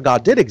a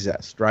God did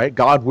exist, right?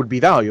 God would be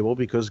valuable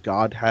because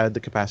God had the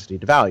capacity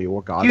to value,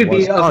 or God He would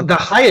was be of the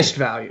highest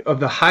value, of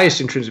the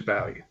highest intrinsic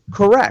value.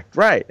 Correct,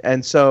 right.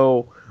 And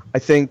so I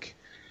think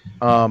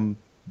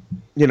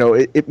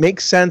it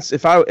makes sense.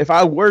 If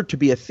I were to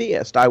be a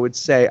theist, I would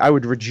say I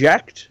would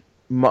reject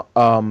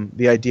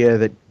the idea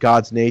that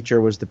God's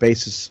nature was the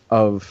basis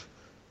of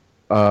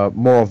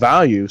moral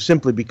value,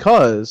 simply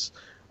because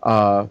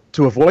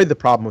to avoid the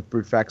problem with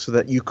brute facts, so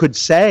that you could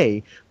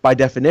say, by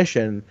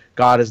definition,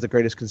 God is the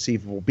greatest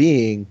conceivable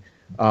being,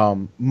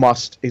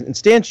 must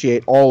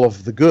instantiate all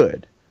of the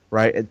good,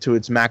 right, and to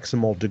its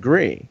maximal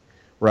degree,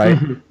 right?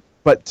 Mm-hmm.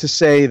 But to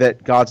say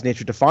that God's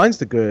nature defines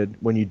the good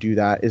when you do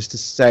that is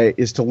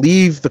to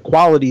leave the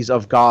qualities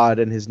of God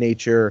and his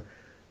nature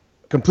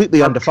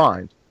completely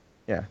undefined.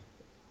 Yeah.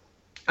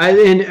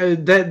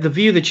 That the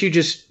view that you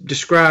just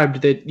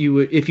described, that you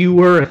would, if you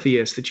were a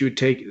theist, that you would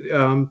take,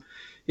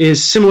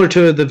 is similar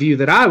to the view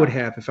that I would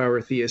have if I were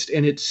a theist,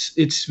 and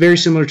it's very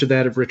similar to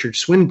that of Richard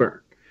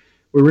Swinburne,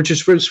 where Richard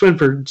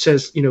Swinburne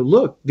says,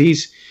 look,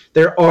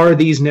 there are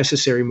these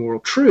necessary moral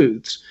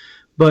truths,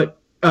 but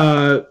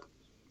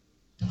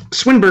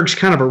Swinburne's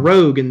kind of a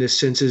rogue in this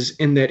sense,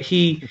 in that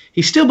he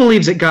still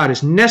believes that God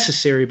is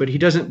necessary, but he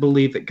doesn't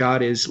believe that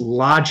God is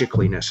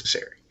logically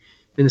necessary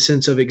in the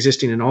sense of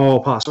existing in all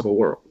possible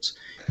worlds.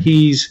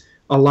 He's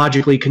a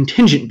logically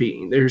contingent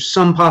being. There's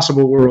some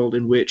possible world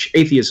in which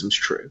atheism's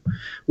true.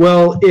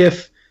 Well,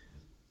 if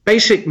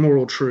basic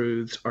moral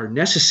truths are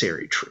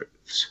necessary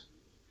truths,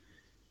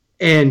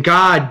 and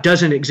God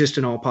doesn't exist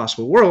in all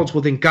possible worlds,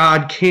 well, then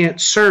God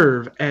can't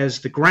serve as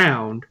the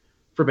ground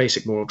for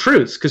basic moral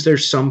truths, because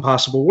there's some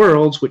possible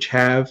worlds which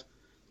have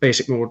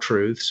basic moral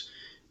truths,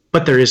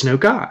 but there is no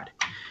God.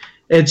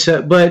 And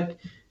so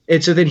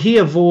then he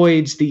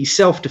avoids the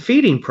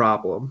self-defeating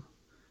problem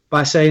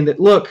by saying that,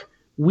 look,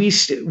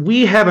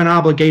 we have an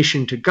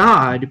obligation to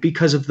God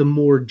because of the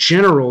more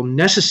general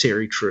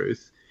necessary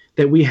truth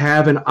that we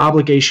have an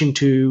obligation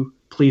to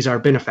please our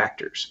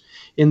benefactors.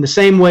 In the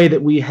same way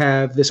that we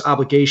have this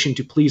obligation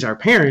to please our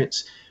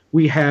parents,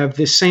 we have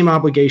this same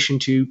obligation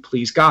to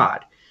please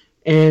God.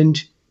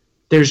 And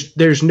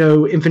there's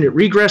no infinite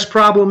regress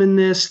problem in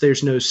this.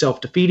 There's no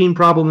self-defeating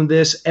problem in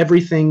this.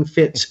 Everything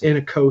fits in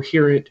a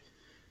coherent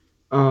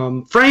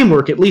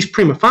framework, at least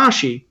prima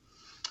facie,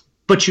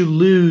 but you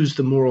lose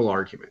the moral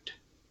argument.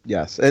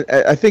 Yes, and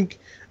I think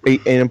an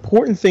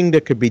important thing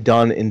that could be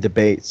done in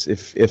debates,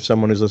 if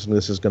someone who's listening to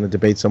this is going to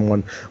debate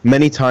someone,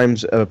 many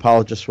times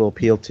apologists will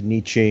appeal to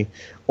Nietzsche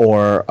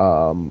or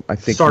I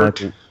think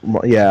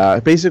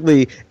Sartre.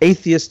 Basically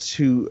atheists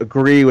who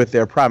agree with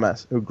their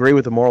premise, who agree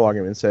with the moral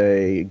argument, and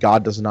say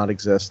God does not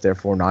exist,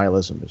 therefore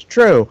nihilism is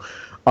true,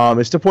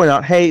 is to point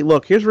out, hey,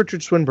 look, here's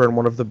Richard Swinburne,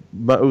 one of the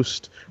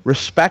most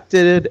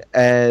respected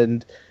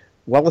and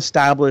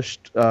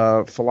well-established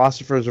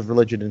philosophers of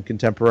religion in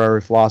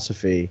contemporary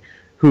philosophy,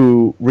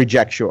 who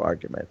rejects your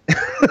argument,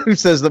 who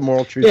says that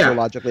moral truths are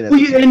logically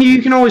necessary. Well, and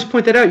you can always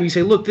point that out. You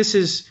say, look, this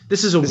is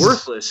a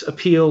worthless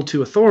appeal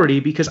to authority,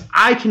 because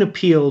I can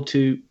appeal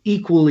to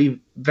equally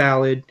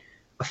valid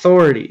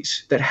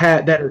authorities that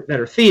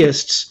are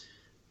theists,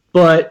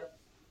 but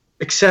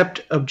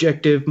accept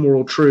objective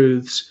moral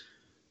truths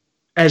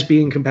as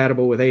being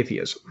compatible with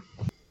atheism.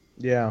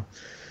 Yeah.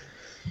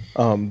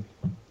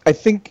 I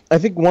think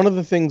one of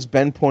the things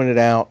Ben pointed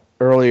out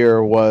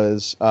earlier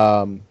was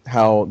how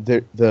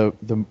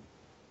the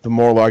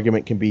moral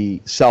argument can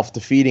be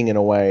self-defeating in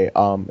a way,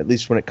 at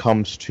least when it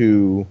comes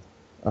to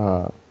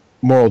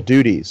moral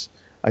duties.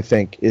 I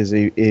think is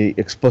a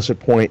explicit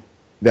point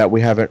that we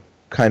haven't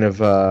kind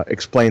of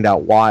explained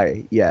out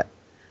why yet.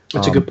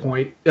 That's a good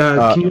point.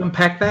 Can you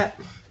unpack that?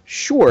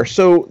 Sure.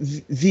 So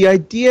the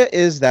idea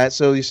is that,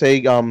 so you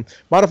say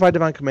modified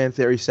divine command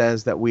theory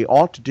says that we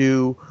ought to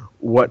do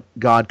what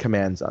God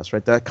commands us,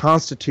 right? That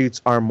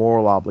constitutes our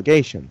moral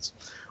obligations.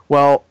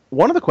 Well,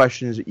 one of the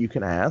questions that you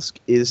can ask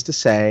is to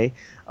say,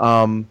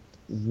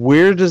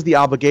 where does the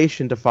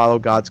obligation to follow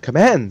God's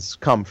commands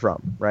come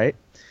from, right?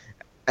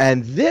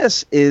 And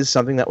this is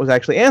something that was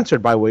actually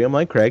answered by William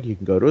Lane Craig. You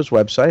can go to his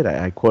website.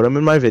 I quote him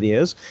in my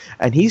videos.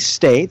 And he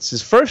states,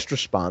 his first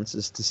response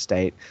is to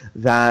state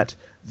that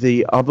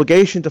the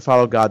obligation to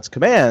follow God's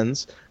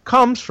commands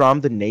comes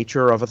from the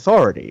nature of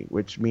authority,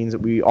 which means that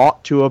we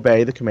ought to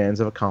obey the commands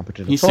of a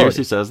competent authority. He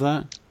seriously says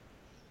that?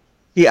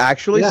 He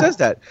actually says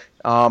that.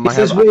 He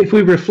says if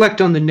we reflect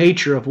on the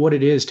nature of what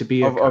it is to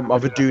be of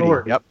a duty.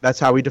 authority. Yep, that's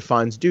how he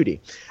defines duty.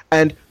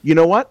 And you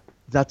know what?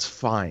 That's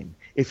fine.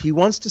 If he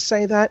wants to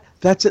say that,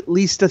 that's at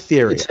least a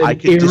theory. It's an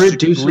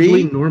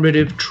irreducibly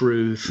normative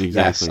truth.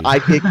 Exactly. Yes, I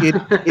think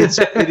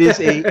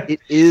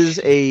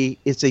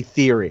it's a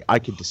theory. I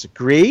could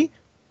disagree,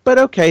 but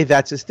okay,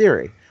 that's his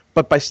theory.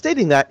 But by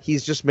stating that,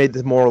 he's just made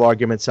the moral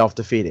argument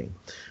self-defeating,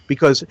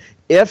 because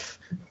if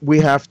we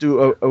have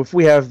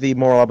the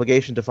moral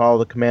obligation to follow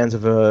the commands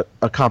of a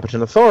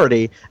competent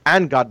authority,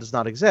 and God does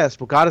not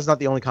exist, well, God is not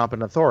the only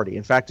competent authority.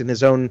 In fact, in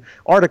his own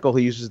article,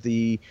 he uses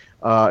the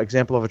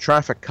example of a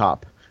traffic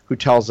cop who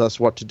tells us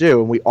what to do,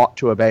 and we ought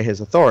to obey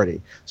his authority.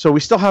 So we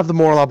still have the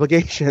moral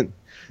obligation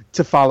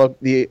to follow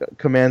the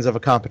commands of a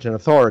competent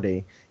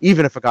authority,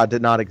 even if a God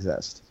did not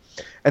exist.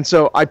 And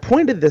so I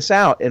pointed this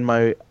out in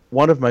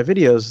one of my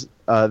videos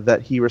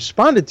that he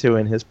responded to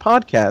in his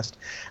podcast,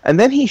 and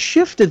then he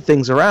shifted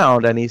things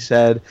around, and he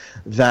said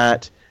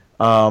that,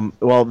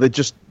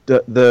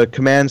 the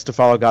commands to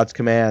follow God's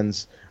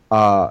commands,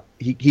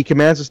 he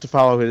commands us to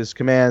follow his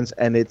commands,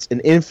 and it's an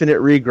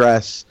infinite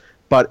regress,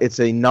 but it's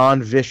a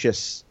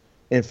non-vicious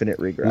infinite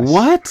regress.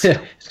 What?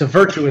 It's a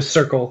virtuous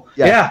circle.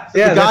 Yeah. The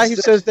guy who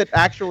says that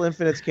actual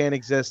infinites can't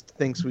exist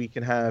thinks we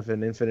can have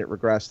an infinite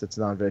regress that's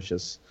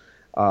non-vicious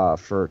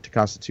to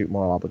constitute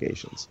moral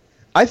obligations.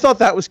 I thought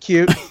that was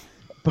cute.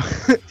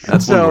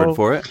 That's one word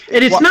for it.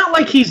 And it's not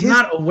like he's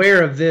not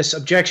aware of this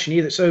objection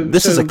either. So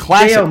this is a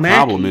classic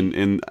problem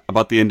in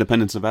about the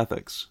independence of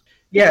ethics.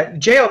 Yeah,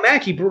 J.L.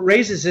 Mackie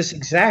raises this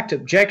exact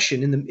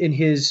objection in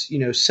his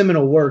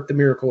seminal work, The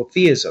Miracle of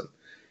Theism.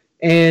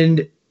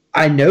 And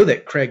I know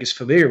that Craig is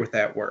familiar with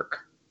that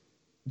work.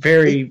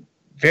 Very,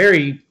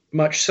 very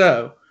much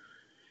so.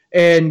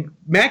 And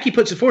Mackie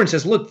puts it forward and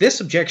says, look, this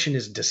objection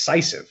is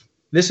decisive.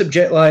 This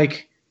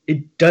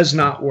it does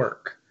not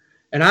work.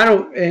 And I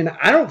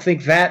don't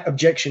think that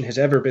objection has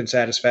ever been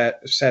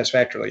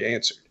satisfactorily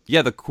answered.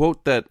 Yeah, the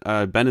quote that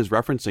Ben is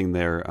referencing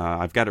there,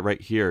 I've got it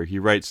right here. He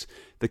writes,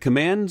 "The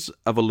commands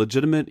of a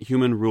legitimate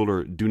human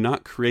ruler do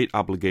not create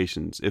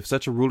obligations. If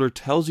such a ruler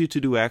tells you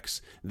to do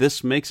X,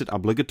 this makes it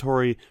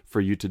obligatory for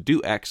you to do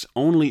X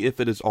only if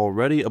it is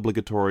already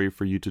obligatory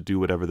for you to do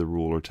whatever the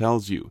ruler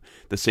tells you.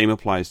 The same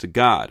applies to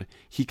God.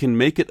 He can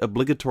make it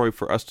obligatory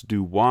for us to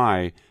do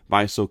Y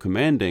by so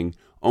commanding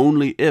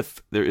only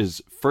if there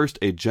is first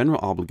a general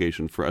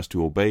obligation for us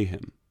to obey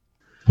him."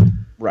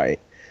 Right.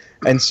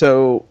 And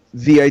so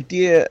the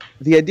idea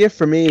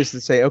for me is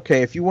to say,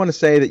 okay, if you want to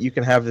say that you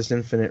can have this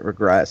infinite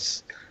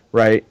regress,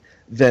 right,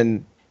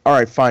 then, all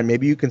right, fine,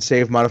 maybe you can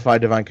save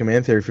modified divine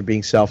command theory for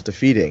being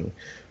self-defeating,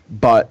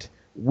 but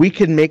we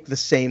can make the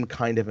same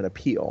kind of an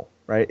appeal,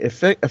 right?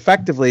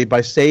 Effectively, by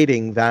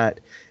stating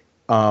that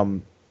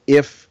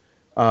if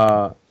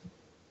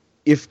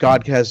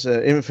God has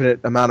an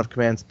infinite amount of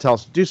commands to tell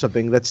us to do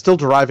something, that's still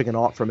deriving an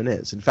ought from an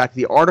is. In fact,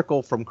 the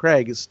article from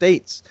Craig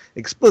states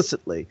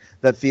explicitly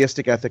that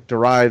theistic ethic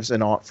derives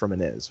an ought from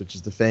an is, which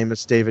is the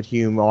famous David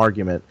Hume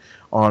argument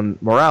on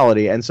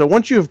morality. And so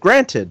once you have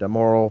granted a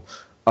moral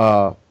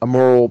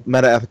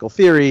meta-ethical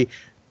theory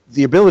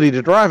the ability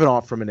to derive an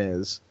ought from an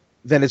is,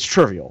 then it's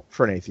trivial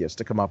for an atheist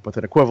to come up with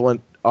an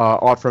equivalent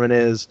ought from an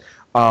is.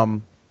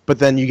 But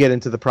then you get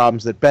into the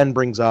problems that Ben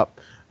brings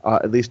up,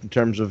 at least in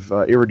terms of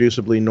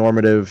irreducibly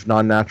normative,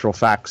 non-natural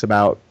facts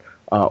about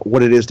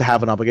what it is to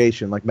have an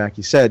obligation. Like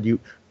Mackie said,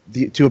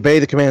 to obey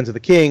the commands of the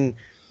king,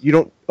 you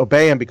don't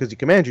obey him because he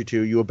commands you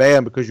to. You obey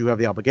him because you have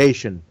the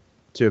obligation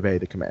to obey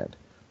the command,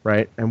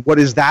 right? And what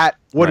is that?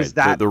 What is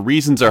that? The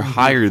reasons are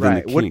higher than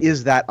the king. What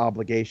is that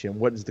obligation?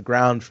 What is the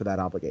ground for that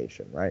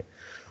obligation, right?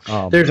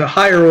 There's a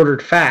higher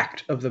ordered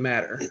fact of the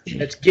matter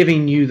that's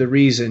giving you the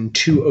reason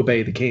to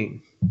obey the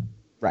king.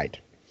 Right.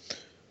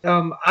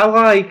 I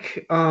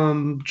like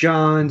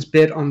John's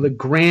bit on the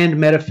grand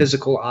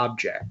metaphysical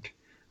object.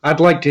 I'd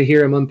like to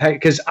hear him unpack,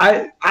 because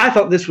I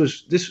thought this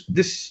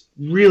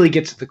really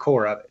gets at the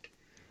core of it.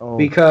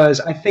 Because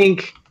I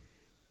think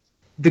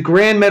the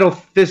grand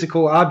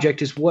metaphysical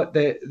object is what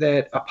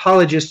that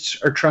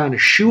apologists are trying to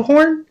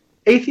shoehorn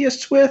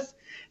atheists with,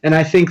 and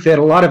I think that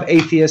a lot of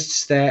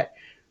atheists that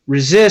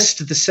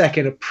resist the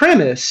second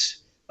premise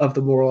of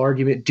the moral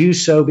argument do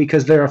so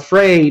because they're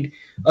afraid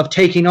of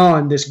taking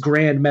on this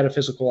grand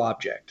metaphysical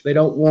object. They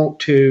don't want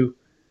to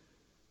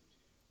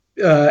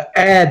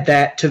add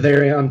that to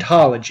their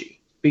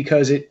ontology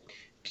because to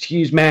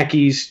use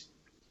Mackie's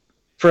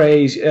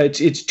phrase,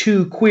 it's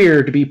too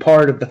queer to be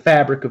part of the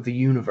fabric of the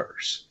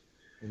universe.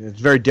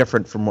 It's very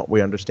different from what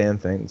we understand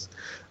things.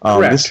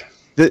 Correct.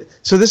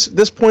 So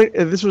this point,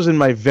 this was in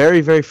my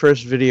very, very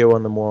first video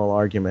on the moral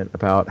argument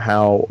about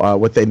how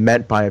what they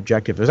meant by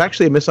objective. There's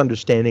actually a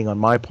misunderstanding on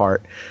my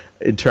part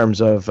in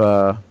terms of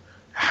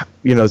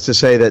to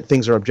say that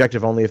things are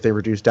objective only if they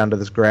reduce down to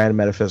this grand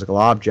metaphysical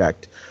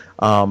object.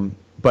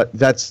 But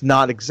that's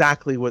not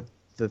exactly what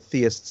the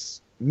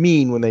theists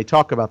mean when they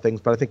talk about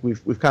things. But I think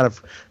we've kind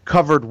of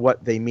covered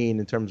what they mean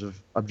in terms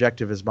of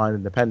objective as mind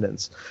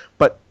independence.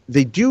 But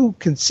they do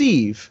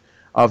conceive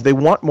of, they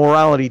want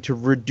morality to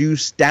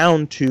reduce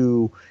down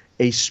to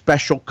a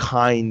special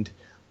kind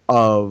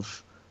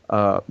of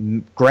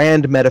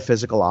grand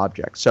metaphysical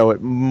object. So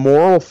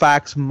moral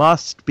facts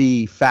must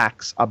be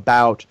facts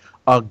about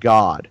a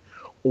god.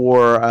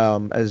 Or,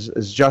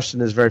 as Justin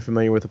is very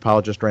familiar with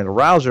apologist Randall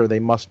Rouser, they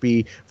must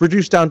be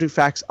reduced down to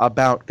facts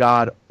about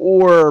God,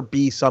 or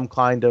be some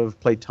kind of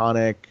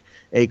Platonic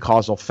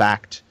acausal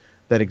fact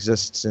that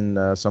exists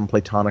in some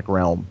Platonic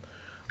realm.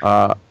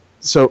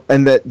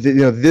 And that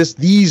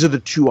these are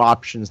the two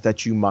options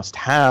that you must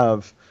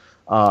have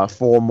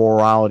for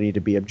morality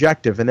to be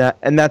objective,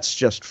 and that's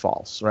just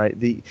false, right?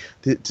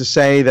 To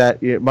say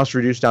that it must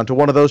reduce down to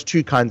one of those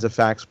two kinds of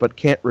facts, but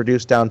can't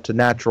reduce down to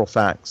natural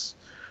facts.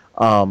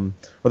 Or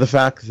the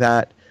fact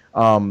that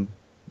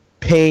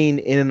pain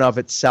in and of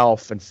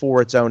itself and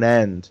for its own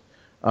end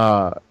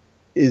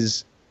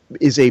is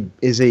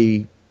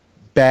a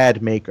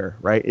bad maker,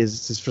 right?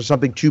 Is for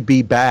something to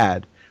be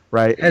bad,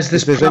 right? As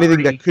this if there's property,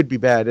 anything that could be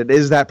bad, it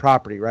is that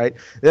property, right?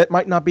 That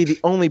might not be the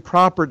only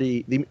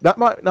property. That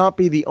might not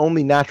be the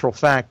only natural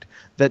fact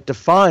that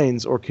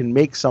defines or can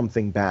make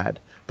something bad,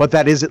 but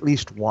that is at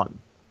least one,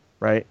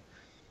 right?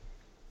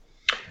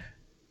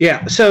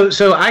 Yeah,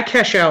 so I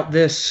cash out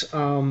this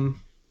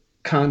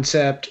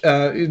concept,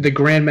 the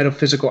grand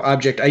metaphysical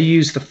object. I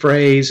use the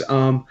phrase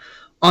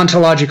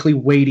ontologically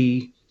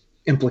weighty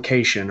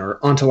implication or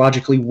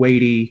ontologically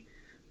weighty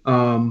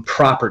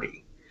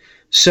property.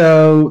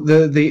 So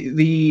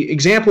the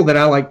example that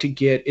I like to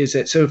get is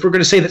that, so if we're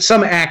going to say that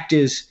some act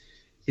is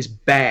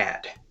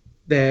bad,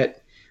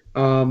 that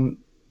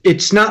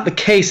it's not the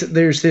case that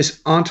there's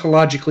this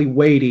ontologically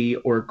weighty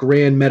or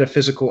grand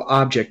metaphysical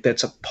object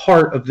that's a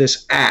part of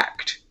this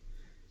act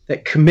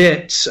that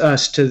commits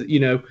us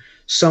to,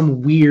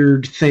 some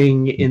weird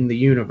thing in the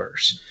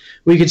universe.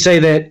 We could say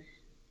that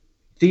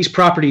these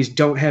properties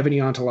don't have any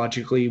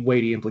ontologically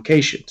weighty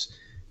implications.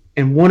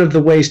 And one of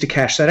the ways to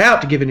cash that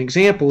out, to give an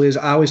example, is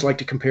I always like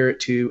to compare it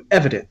to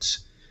evidence.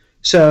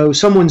 So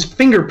someone's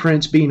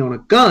fingerprints being on a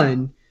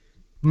gun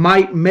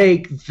might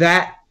make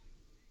that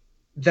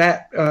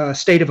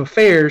state of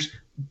affairs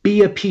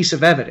be a piece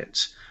of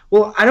evidence.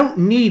 Well, I don't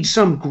need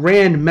some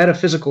grand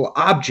metaphysical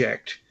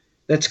object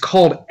that's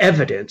called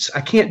evidence.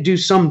 I can't do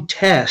some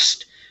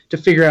test to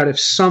figure out if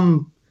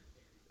some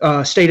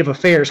state of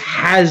affairs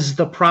has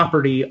the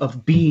property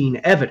of being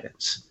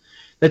evidence.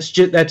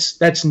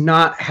 That's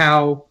not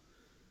how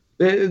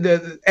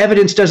the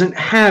evidence doesn't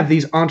have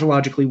these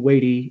ontologically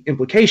weighty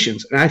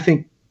implications. And I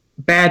think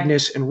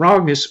badness and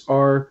wrongness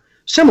are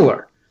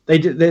similar.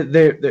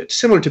 They're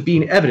similar to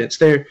being evidence.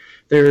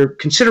 They're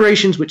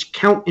considerations which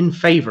count in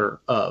favor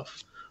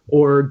of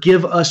or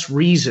give us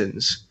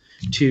reasons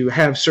to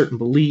have certain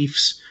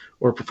beliefs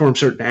or perform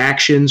certain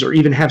actions or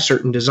even have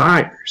certain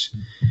desires.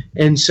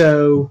 And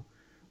so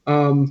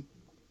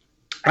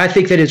I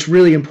think that it's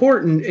really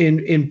important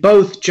in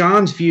both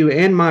John's view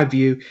and my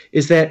view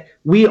is that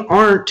we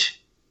aren't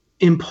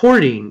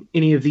importing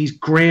any of these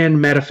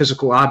grand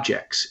metaphysical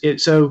objects.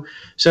 So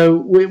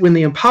when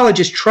the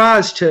apologist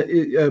tries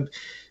to,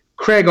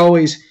 Craig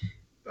always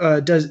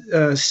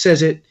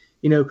says it,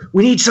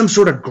 we need some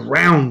sort of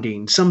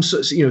grounding,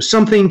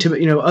 something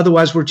to,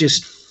 otherwise we're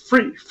just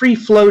free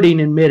floating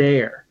in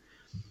midair.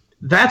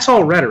 That's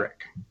all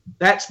rhetoric.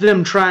 That's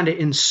them trying to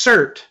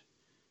insert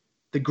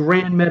the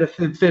grand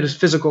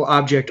metaphysical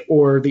object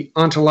or the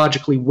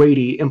ontologically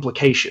weighty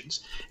implications.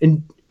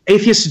 And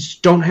atheists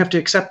don't have to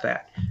accept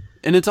that.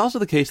 And it's also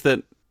the case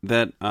that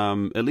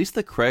at least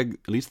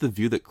the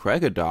view that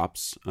Craig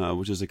adopts,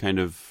 which is a kind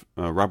of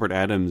Robert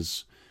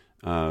Adams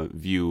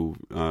view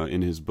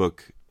in his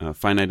book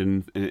Finite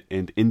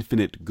and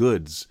Infinite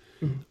Goods.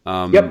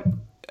 Yep.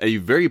 A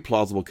very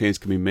plausible case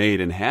can be made,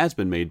 and has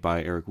been made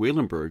by Eric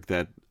Wielenberg,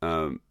 that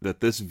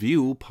this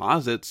view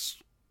posits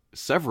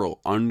several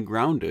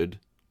ungrounded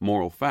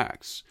moral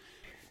facts.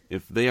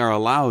 If they are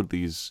allowed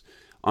these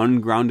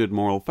ungrounded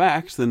moral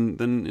facts,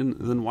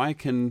 then why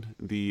can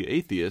the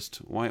atheist?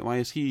 Why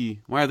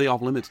are they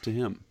off limits to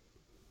him?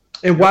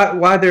 And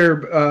why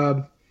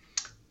they're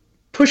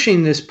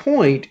pushing this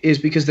point is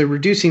because they're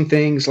reducing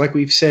things, like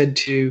we've said,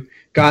 to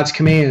God's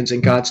commands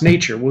and God's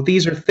nature. Well,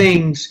 these are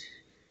things.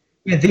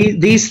 Yeah,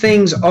 these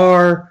things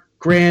are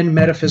grand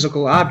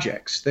metaphysical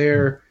objects.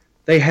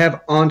 They have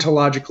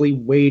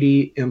ontologically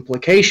weighty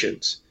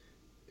implications.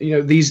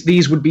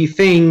 These would be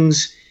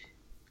things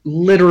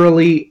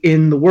literally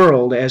in the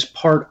world as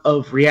part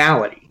of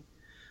reality.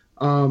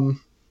 And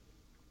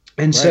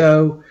right.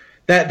 So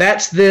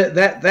that's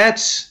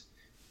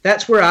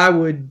where I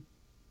would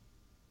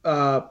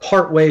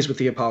part ways with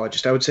the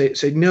apologist. I would say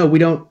no, we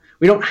don't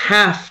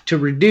have to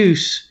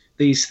reduce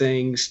these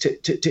things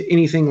to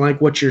anything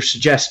like what you're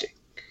suggesting.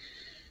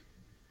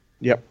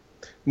 Yep.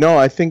 No,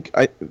 I think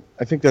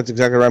that's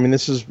exactly right. I mean,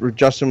 this is what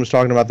Justin was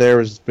talking about. There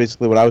is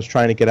basically what I was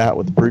trying to get at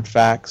with brute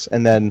facts,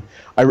 and then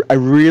I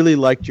really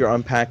liked your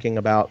unpacking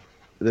about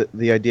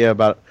the idea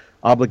about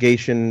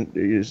obligation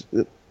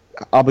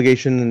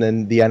and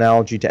then the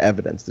analogy to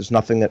evidence. There's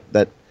nothing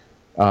that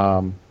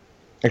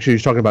actually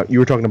you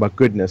were talking about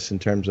goodness in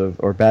terms of,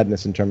 or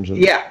badness in terms of.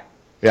 Yeah.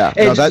 Yeah.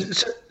 No,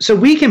 so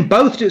we can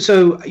both do.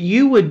 So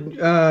you would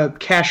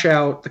cash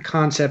out the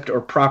concept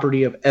or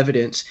property of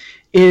evidence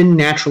in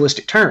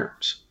naturalistic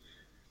terms.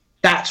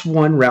 That's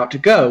one route to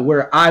go,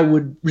 where I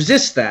would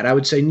resist that. I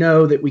would say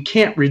no, that we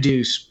can't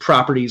reduce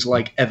properties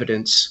like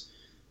evidence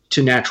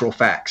to natural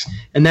facts.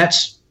 And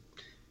that's,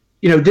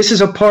 this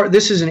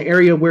is an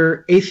area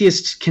where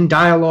atheists can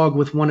dialogue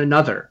with one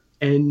another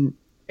and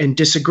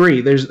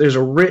disagree. There's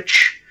a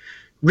rich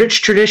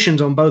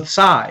traditions on both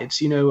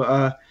sides.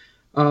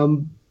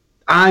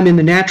 I'm in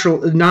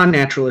the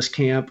non-naturalist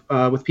camp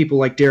with people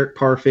like Derek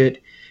Parfit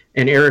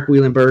and Eric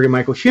Wielenberg and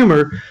Michael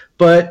Huemer,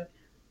 but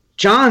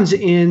John's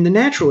in the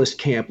naturalist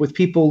camp with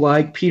people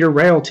like Peter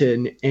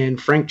Railton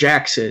and Frank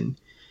Jackson.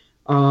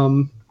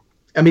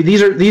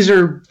 These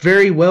are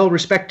very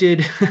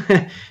well-respected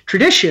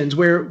traditions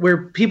where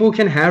people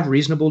can have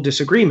reasonable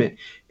disagreement,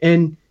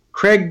 and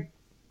Craig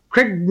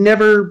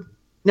never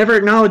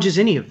acknowledges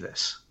any of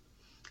this.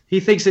 He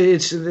thinks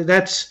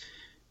that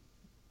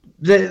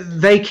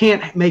they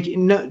can't make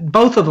it.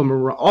 Both of them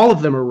are, all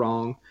of them are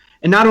wrong,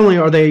 and not only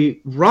are they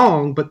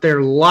wrong, but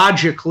they're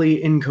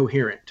logically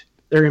incoherent.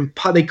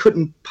 They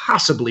couldn't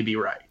possibly be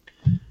right.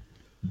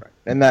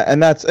 And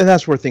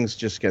that's where things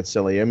just get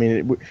silly. I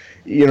mean,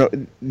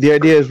 the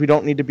idea is we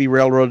don't need to be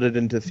railroaded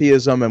into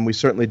theism, and we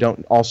certainly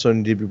don't also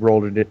need to be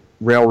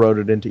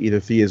railroaded into either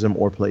theism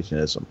or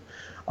Platonism.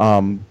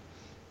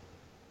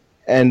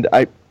 And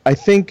I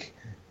think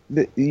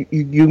that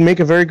you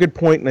make a very good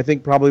point, and I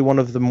think probably one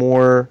of the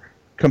more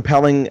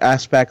compelling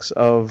aspects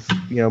of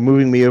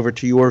moving me over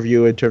to your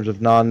view in terms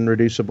of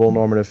non-reducible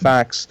normative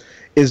facts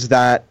is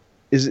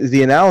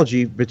the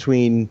analogy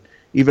between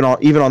even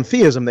on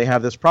theism. They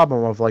have this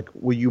problem of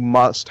you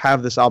must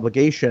have this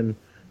obligation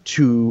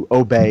to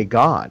obey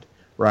God,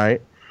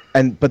 right?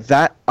 But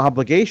that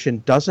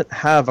obligation doesn't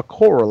have a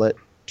correlate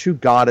to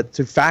God,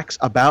 to facts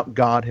about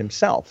God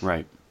himself,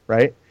 right?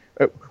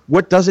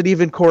 What does it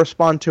even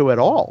correspond to at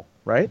all,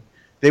 right?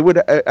 They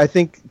would, I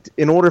think,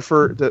 in order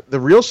for the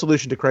real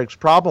solution to Craig's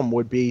problem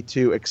would be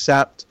to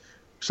accept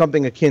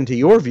something akin to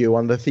your view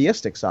on the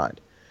theistic side,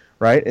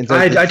 right? And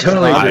I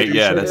totally agree.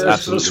 Yeah, that's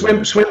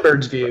absolutely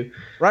Swinburne's view,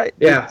 right?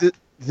 Yeah,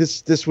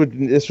 this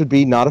would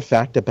be not a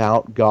fact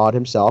about God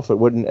himself. It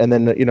wouldn't, and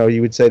then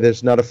you would say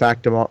there's not a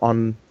fact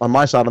on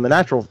my side on the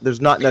natural.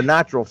 There's not a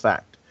natural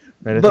fact,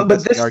 right? But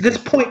this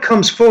point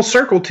comes full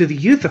circle to the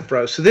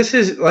Euthyphro. So this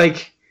is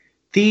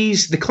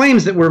the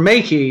claims that we're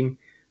making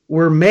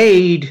were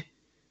made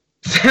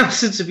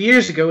thousands of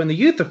years ago in the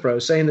Euthyphro,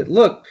 saying that,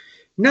 look,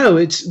 no,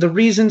 it's the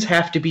reasons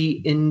have to be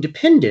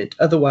independent,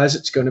 otherwise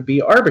it's going to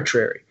be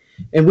arbitrary.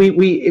 And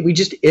we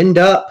just end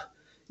up,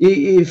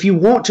 if you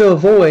want to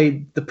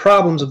avoid the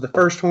problems of the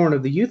first horn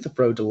of the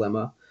Euthyphro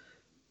dilemma,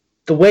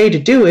 the way to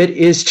do it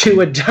is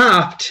to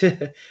adopt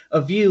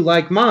a view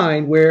like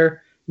mine,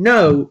 where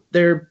no,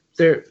 they're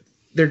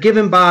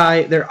given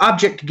by, they're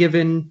object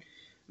given,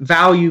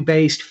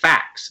 value-based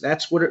facts.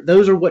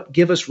 Those are what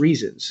give us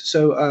reasons.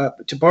 So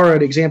to borrow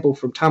an example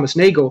from Thomas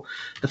Nagel,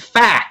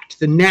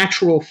 the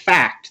natural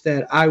fact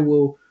that I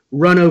will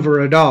run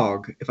over a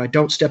dog if I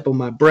don't step on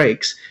my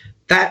brakes,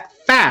 that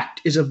fact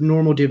is of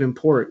normative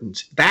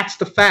importance. That's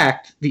the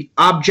fact, the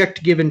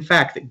object-given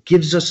fact that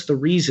gives us the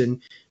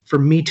reason for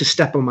me to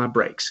step on my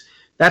brakes.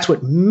 That's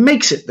what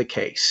makes it the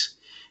case.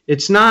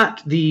 It's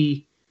not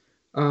the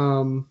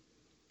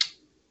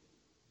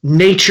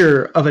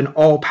nature of an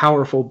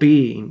all-powerful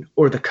being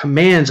or the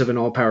commands of an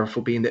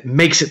all-powerful being that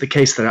makes it the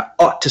case that I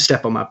ought to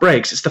step on my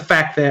brakes. It's the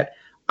fact that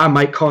I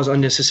might cause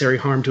unnecessary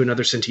harm to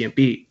another sentient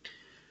being.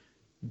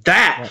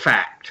 That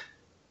fact,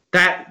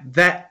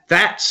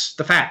 that's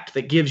the fact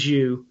that gives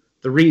you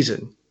the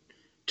reason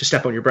to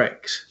step on your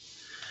brakes.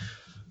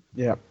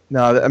 Yeah.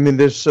 No, I mean,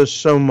 there's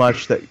so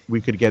much that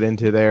we could get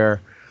into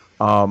there.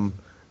 I've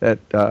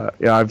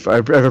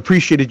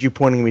appreciated you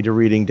pointing me to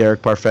reading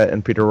Derek Parfit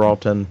and Peter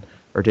Railton.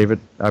 Or David?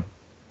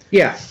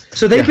 Yeah.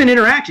 So they've been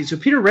interacting. So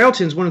Peter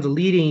Railton is one of the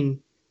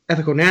leading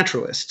ethical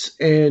naturalists,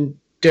 and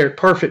Derek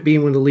Parfit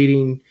being one of the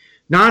leading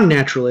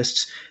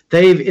non-naturalists.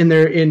 They've in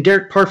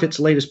Derek Parfit's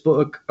latest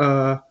book,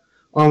 On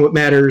What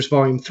Matters,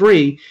 Volume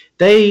 3,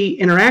 they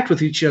interact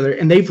with each other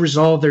and they've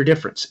resolved their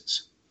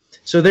differences.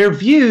 So their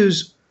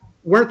views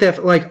weren't that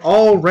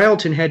all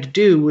Railton had to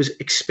do was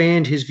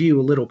expand his view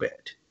a little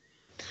bit,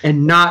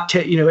 and not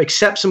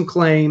accept some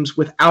claims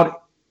without.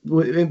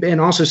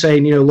 And also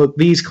saying, look,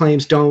 these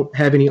claims don't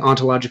have any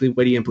ontologically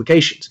weighty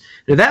implications.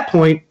 And at that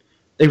point,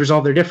 they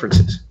resolve their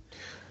differences.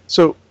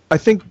 So I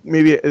think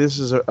maybe this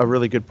is a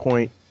really good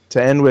point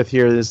to end with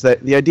here, is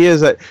that the idea is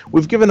that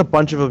we've given a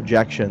bunch of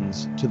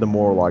objections to the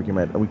moral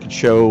argument, and we could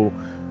show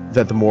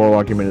that the moral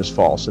argument is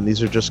false, and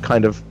these are just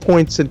kind of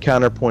points and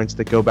counterpoints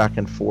that go back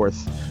and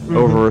forth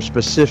over a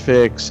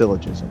specific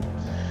syllogism.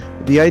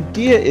 The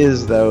idea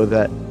is, though,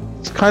 that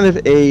it's kind of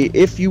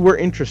if you were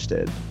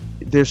interested,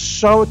 there's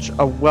such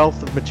a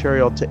wealth of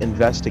material to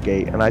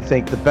investigate, and I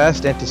think the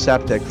best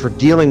antiseptic for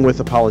dealing with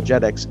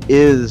apologetics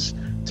is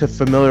to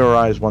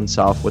familiarize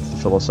oneself with the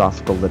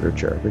philosophical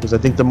literature, because I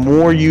think the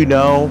more you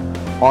know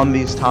on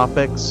these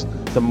topics,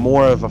 the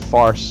more of a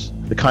farce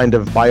the kind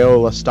of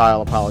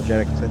Biola-style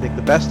apologetics. I think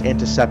the best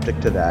antiseptic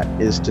to that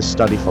is to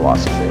study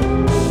philosophy.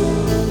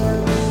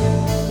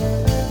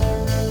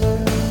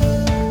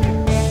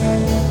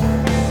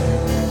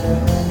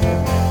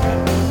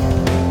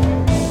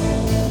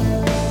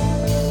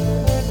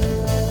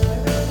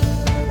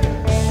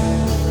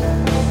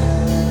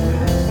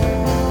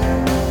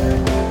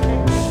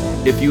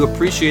 If you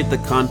appreciate the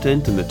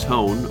content and the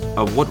tone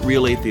of what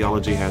Real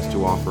Atheology has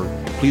to offer,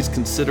 please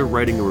consider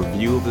writing a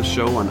review of the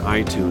show on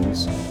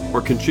iTunes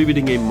or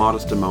contributing a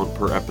modest amount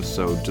per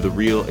episode to the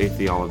Real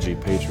Atheology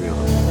Patreon.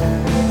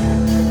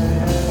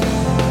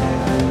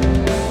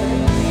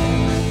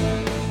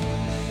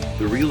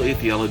 The Real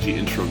Atheology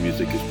intro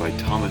music is by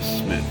Thomas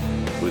Smith,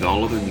 with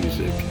all other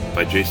music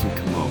by Jason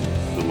Camo,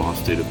 The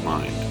Lost State of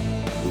Mind.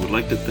 We would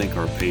like to thank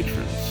our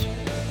patrons: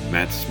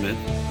 Matt Smith,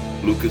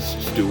 Lucas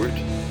Stewart,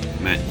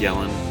 Matt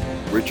Yellen,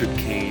 Richard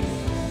Kane,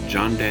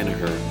 John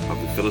Danaher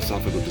of the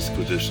Philosophical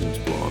Disquisitions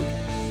blog,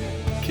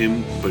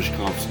 Kim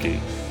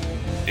Bushkovsky,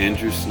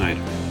 Andrew Snyder,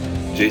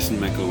 Jason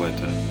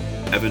Mecloeta,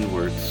 Evan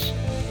Wirtz,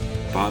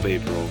 Bob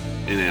April,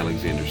 and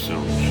Alexander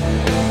Songe.